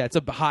lot. to do. Yeah, it's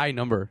a high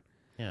number.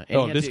 Yeah.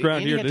 Oh, he had this to- ground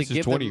and he here, had to this is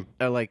give 20.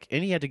 them,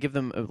 and he had to give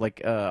them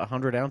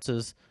 100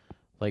 ounces,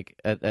 like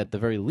at the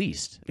very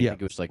least. I Yeah.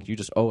 think it was like you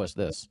just owe us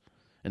this,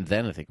 and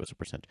then I think it was a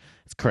percent.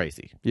 It's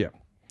crazy. Yeah,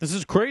 This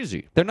is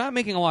crazy. they're not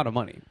making a lot of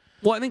money.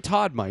 Well, I think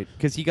Todd might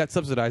because he got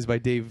subsidized by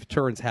Dave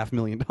Turin's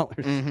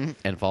 $500,000.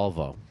 And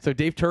Volvo. So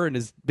Dave Turin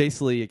is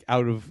basically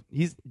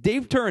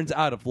Dave Turin's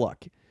out of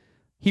luck.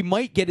 He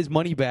might get his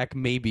money back,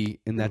 maybe,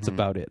 and that's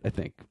about it. I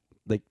think,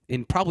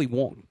 and probably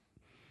won't.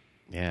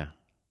 Yeah.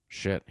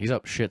 Shit. He's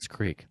up Shit's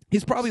Creek.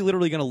 He's probably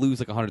literally going to lose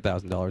like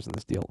 $100,000 in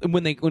this deal.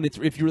 And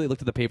if you really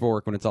looked at the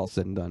paperwork when it's all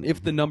said and done, if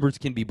the numbers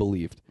can be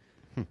believed.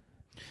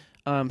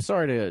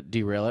 Sorry to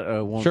derail it.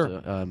 I won't,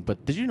 Sure.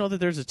 But did you know that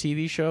there's a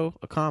TV show,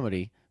 a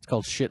comedy? It's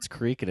called Shit's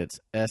Creek, and it's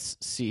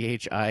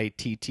SCHITT'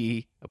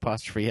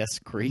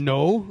 Creek.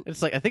 No.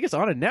 It's like I think it's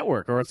on a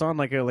network or it's on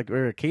like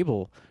a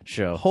cable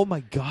show. Oh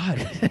my God,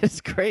 It's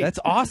great. that's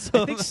I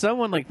awesome. think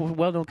someone like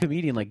well-known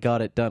comedian like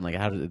got it done. Like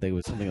how did they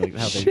was something like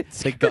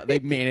how they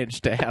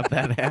managed to have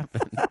that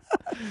happen.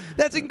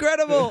 That's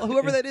incredible.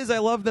 Whoever that is, I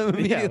love them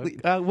immediately.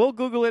 Yeah, we'll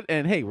Google it,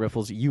 and hey,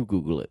 Riffles, you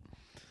Google it.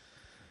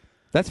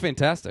 That's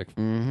fantastic.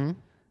 Mm-hmm.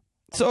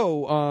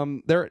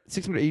 So they're at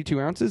 682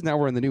 ounces. Now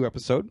we're in the new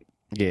episode.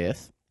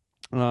 Yes.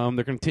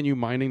 They're continue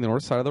mining the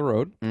north side of the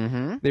road.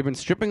 Mm-hmm. They've been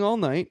stripping all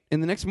night,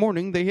 and the next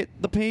morning they hit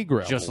the pay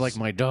gravels. Just like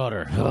my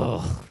daughter.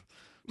 Ugh.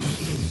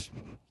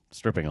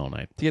 Stripping all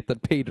night. to get the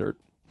pay dirt.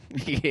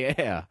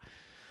 Yeah.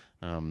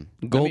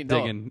 Gold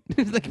digging.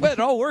 It's like, but it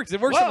all works. It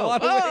works in a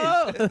lot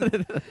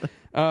of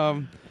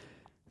ways.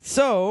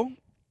 So,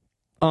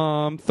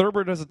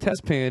 Thurber does a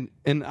test pan,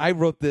 and I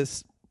wrote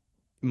this,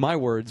 my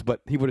words,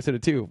 but he would have said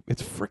it too.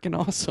 It's freaking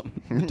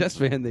awesome. The test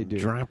pan they do.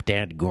 Drop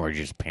dead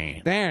gorgeous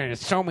pan. There's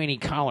so many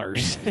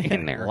colors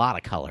in A there. lot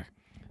of color.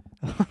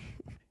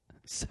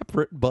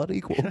 Separate but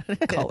equal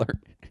color.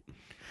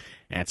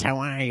 That's how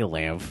I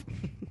live.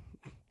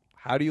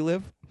 How do you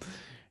live?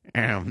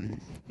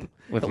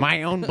 With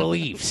my own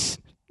beliefs.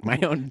 My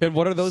own. And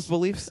what are those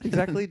beliefs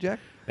exactly, Jack?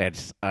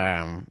 That's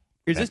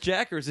Is this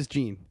Jack or is this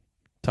Gene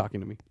talking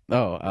to me?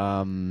 Or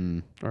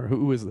Or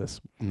who is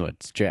this? no,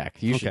 it's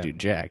Jack. You should Okay. do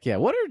Jack. Yeah.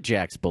 What are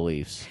Jack's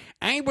beliefs?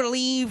 I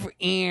believe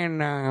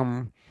in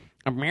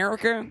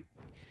America.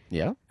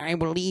 Yeah. I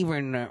believe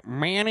in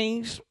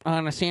mayonnaise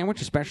on a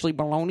sandwich, especially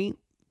bologna.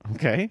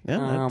 Okay. Yeah.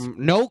 that's-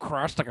 No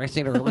crust, like I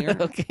said earlier.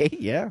 okay.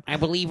 Yeah. I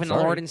believe in the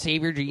Sorry. Lord and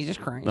Savior Jesus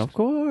Christ. Of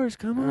course.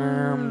 Come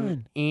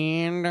on.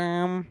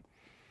 And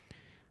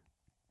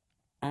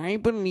I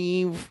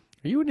believe.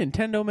 Are you a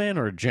Nintendo man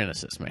or a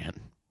Genesis man?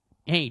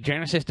 Hey,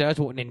 Genesis does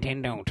what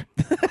Nintendo don't.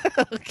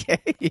 okay.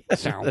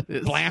 So,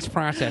 blast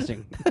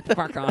processing.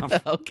 Fuck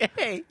off.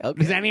 Okay.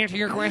 Does that answer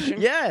your question?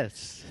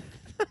 Yes.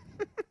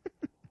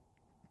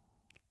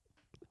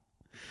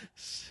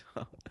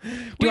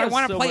 Do I have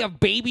want to so play mu- a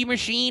baby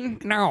machine?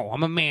 No,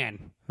 I'm a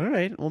man. All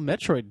right. Well,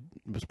 Metroid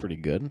was pretty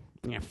good.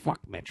 Yeah, fuck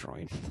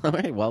Metroid. All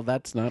right. Well,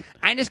 that's not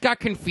I just got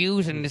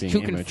confused, and it's Being too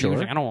immature?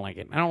 confusing. I don't like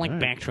it. I don't like All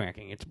right.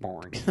 backtracking. It's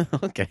boring.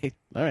 okay.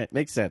 All right.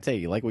 Makes sense. Hey,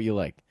 you like what you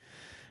like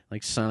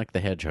Sonic the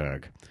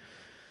Hedgehog.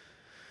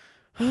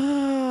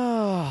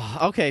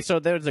 Okay, so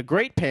there's a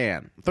great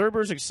pan.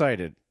 Thurber's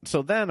excited.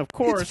 So then, of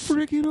course,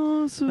 freaking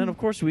awesome. then of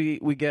course we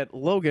get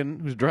Logan,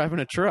 who's driving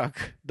a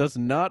truck. Does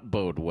not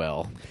bode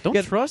well. Don't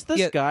Yeah, trust this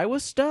yeah. guy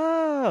with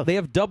stuff. They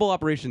have double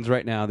operations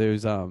right now.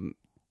 There's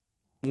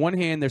one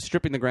hand they're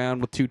stripping the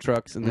ground with 2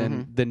 trucks,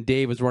 and then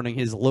Dave is running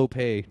his low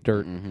pay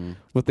dirt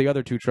with the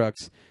other 2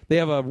 trucks. They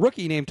have a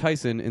rookie named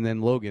Tyson, and then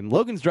Logan.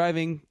 Logan's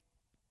driving,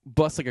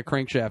 busts like a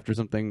crankshaft or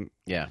something.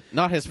 Yeah,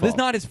 not his fault. It's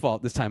not his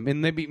fault this time,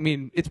 and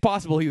maybe it's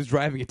possible he was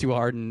driving it too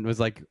hard and was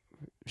like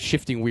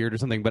shifting weird or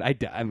something. But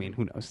I mean,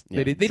 who knows?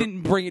 Yeah. They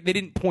didn't bring it. They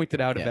didn't point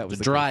it out if Yeah, that was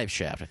the the drive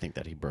shaft. I think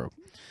that he broke.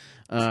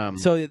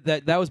 So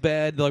that was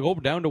bad. They're like, oh,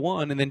 down to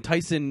 1, and then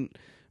Tyson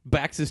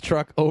backs his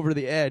truck over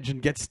the edge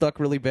and gets stuck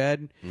really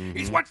bad.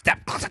 He's one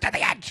step closer to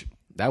the edge.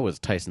 That was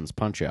Tyson's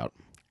Punch Out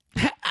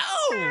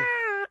Oh!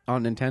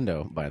 on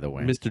Nintendo, by the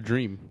way. Mr.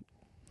 Dream.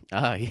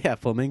 Yeah,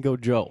 Flamingo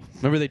Joe.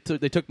 Remember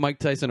they took Mike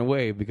Tyson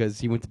away because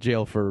he went to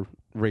jail for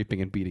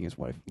raping and beating his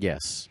wife.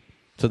 Yes.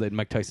 So that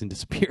Mike Tyson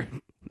disappeared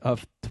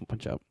off to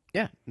Punch Out.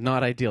 Yeah,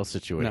 not ideal No,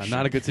 situation.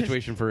 not a good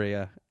situation for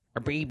a. A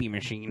baby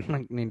machine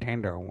like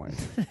Nintendo was.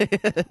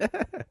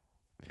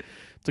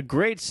 It's a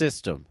great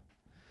system.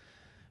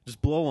 Just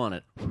blow on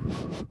it.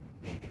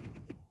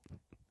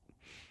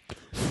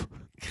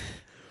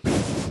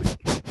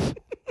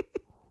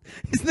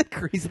 Isn't that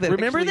crazy? That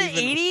Remember the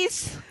actually even-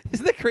 80s?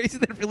 Isn't that crazy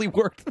that it really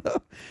worked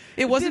though?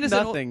 It wasn't did as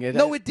nothing.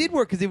 No, it did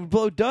work because it would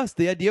blow dust.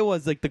 The idea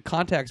was like the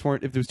contacts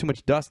weren't. If there was too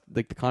much dust,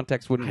 like the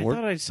contacts wouldn't I work.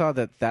 thought I saw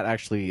that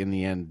actually in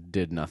the end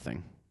did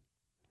nothing.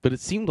 But it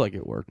seemed like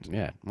it worked.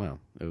 Yeah, well,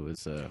 it was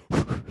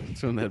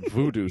some of that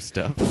voodoo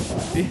stuff.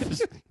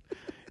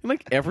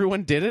 Like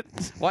everyone did it.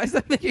 Why is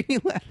that making me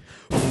laugh?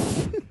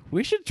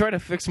 We should try to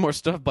fix more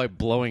stuff by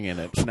blowing in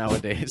it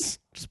nowadays.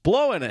 Just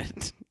blow in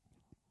it.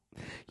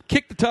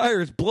 Kick the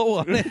tires, blow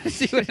on it,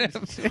 see what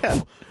happens.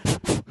 Yeah.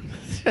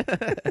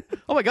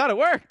 Oh my god, it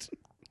worked.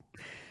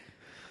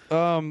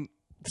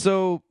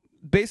 So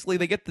basically,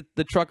 they get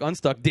the truck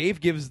unstuck. Dave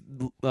gives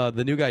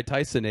the new guy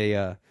Tyson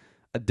a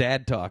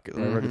dad talk.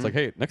 It's like,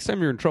 hey, next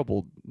time you're in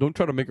trouble, don't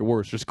try to make it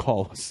worse. Just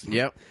call us.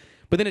 Yep.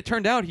 But then it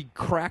turned out he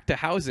cracked a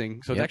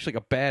housing, so it's Yep. actually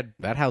a bad.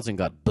 That housing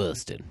got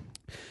busted.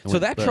 So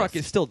that truck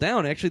is still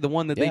down. Actually, the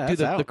one that Yeah, they do that's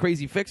the out.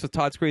 crazy fix with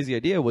Todd's crazy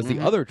idea was the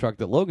other truck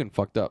that Logan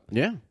fucked up.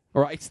 Yeah.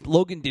 Or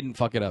Logan didn't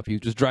fuck it up. He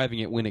was just driving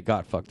it when it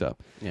got fucked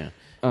up. Yeah.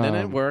 Then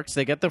it works.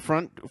 They get the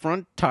front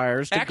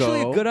tires to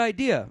Actually, go. a good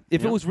idea.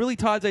 If Yeah. it was really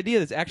Todd's idea,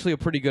 that's actually a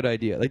pretty good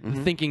idea. Like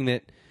thinking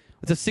that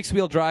it's a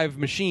 6-wheel drive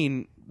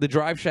machine, the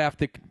drive shaft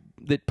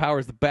that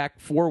powers the back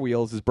 4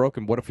 wheels is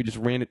broken. What if we just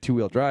ran it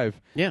 2-wheel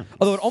drive? Yeah.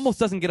 Although it almost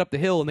doesn't get up the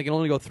hill, and they can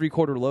only go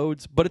 3/4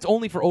 loads, but it's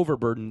only for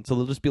overburden, so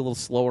they'll just be a little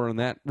slower in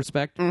that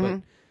respect.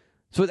 But,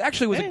 so it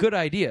actually was a Hey. good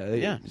idea.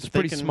 Yeah, It's if they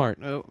pretty can, smart.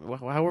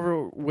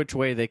 However, which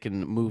way they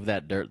can move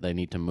that dirt they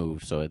need to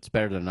move, so it's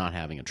better than not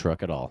having a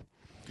truck at all.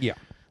 Yeah.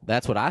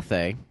 That's what I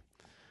think.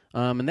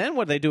 And then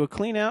what they do a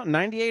clean out,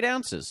 98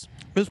 ounces.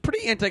 It was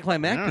pretty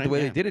anticlimactic All right, the way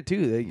yeah. they did it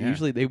too.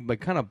 Usually they like,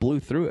 kind of blew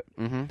through it.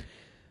 Mm-hmm.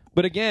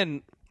 But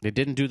again, They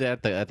didn't do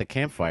that at the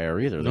campfire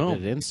either. They No.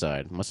 did it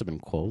inside. Must have been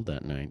cold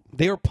that night.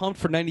 they were pumped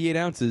for 98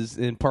 ounces,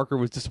 and Parker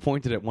was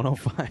disappointed at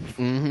 105.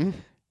 Mm-hmm.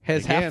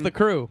 Has half Again. the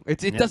crew.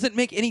 It doesn't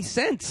make any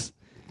sense.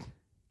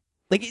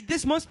 Like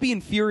this must be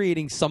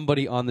infuriating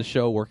somebody on the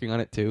show working on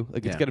it too.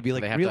 Like it's got to be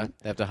like they have, really.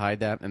 they have to hide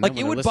that. And Like then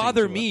it when would they're listening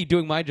bother to me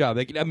doing my job.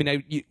 Like I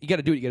mean, you got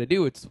to do what you got to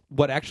do. It's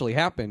what actually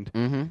happened.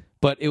 Mm-hmm.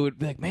 But it would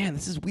be like, man,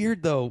 this is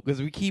weird though,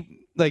 because we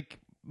keep like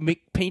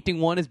painting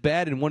one as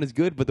bad and one is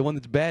good, but the one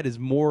that's bad is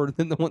more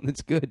than the one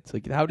that's good. It's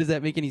like, how does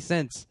that make any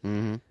sense?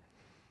 Mm-hmm.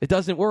 It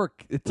doesn't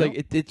work. It's No.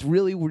 like it's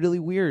really really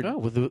weird. Oh,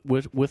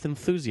 with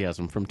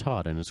enthusiasm from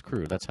Todd and his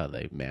crew. That's how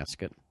they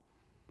mask it.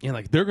 Yeah,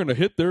 like they're gonna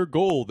hit their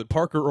goal that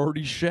Parker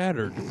already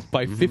shattered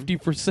by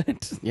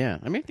 50%. Yeah,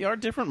 I mean, they are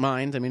different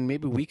minds. I mean,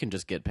 maybe we can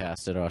just get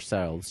past it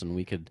ourselves, and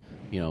we could,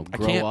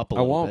 grow can't. up a I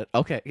little won't. bit.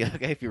 Okay,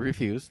 okay. If you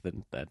refuse,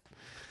 then that.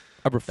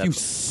 I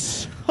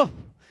refuse.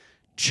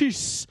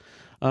 Cheese.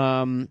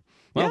 Well,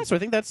 Yeah, so I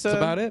think that's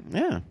about it.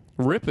 Yeah,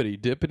 Rippity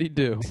dippity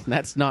do.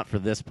 that's not for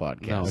this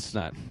podcast. No, it's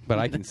not. But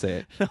I can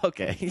say it.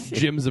 Okay.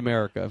 Jim's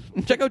America.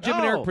 Check out Jim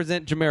and No. Eric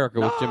present Jamerica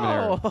with Jim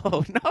and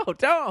Eric. No,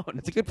 don't.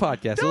 It's a good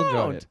podcast. You'll enjoy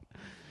Don't. it.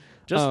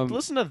 Just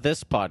listen to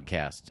this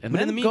podcast, and but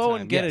then in the go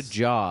meantime, and get yes. a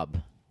job.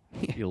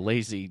 You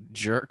lazy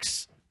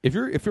jerks. If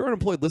you're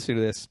unemployed listening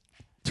to this,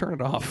 turn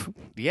it off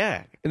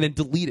Yeah. and then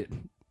delete it.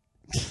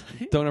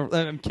 Don't ever.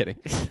 I'm kidding.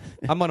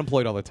 I'm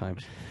unemployed all the time.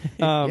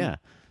 Yeah.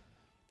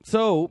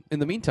 So in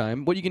the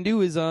meantime, what you can do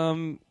is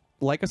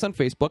like us on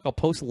Facebook. I'll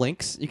post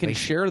links. You can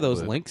share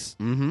those links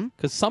Mm-hmm.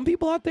 because some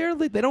people out there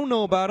they don't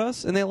know about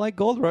us and they like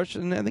Gold Rush,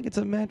 and I think it's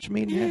a match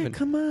made in heaven.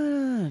 Come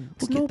on.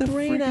 It's We'll no get the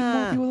freaking more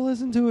brainer. people to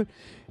listen to it.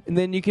 And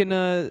then you can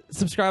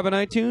subscribe on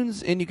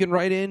iTunes, and you can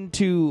write in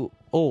to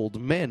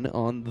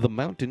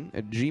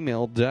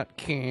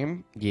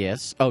oldmenonthemountain@gmail.com.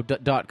 Yes. Oh,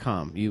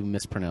 .com. You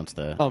mispronounced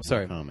the Oh, I'm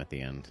sorry. .com at the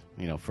end.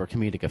 For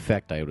comedic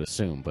effect, I would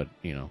assume, but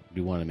you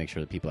want to make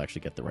sure that people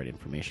actually get the right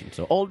information.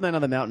 So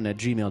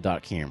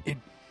oldmenonthemountain@gmail.com.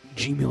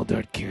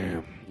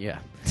 Gmail.com. Yeah.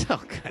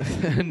 Oh God.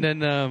 And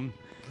then,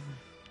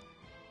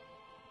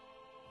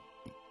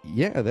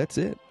 yeah, that's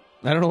it.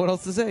 I don't know what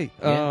else to say.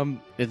 Yeah.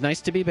 It's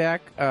nice to be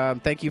back.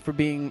 Thank you for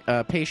being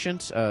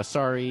patient.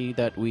 Sorry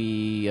that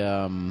we,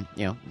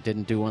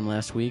 didn't do one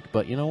last week,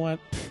 but you know what?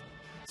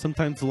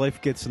 Sometimes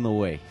life gets in the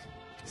way.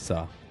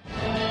 So.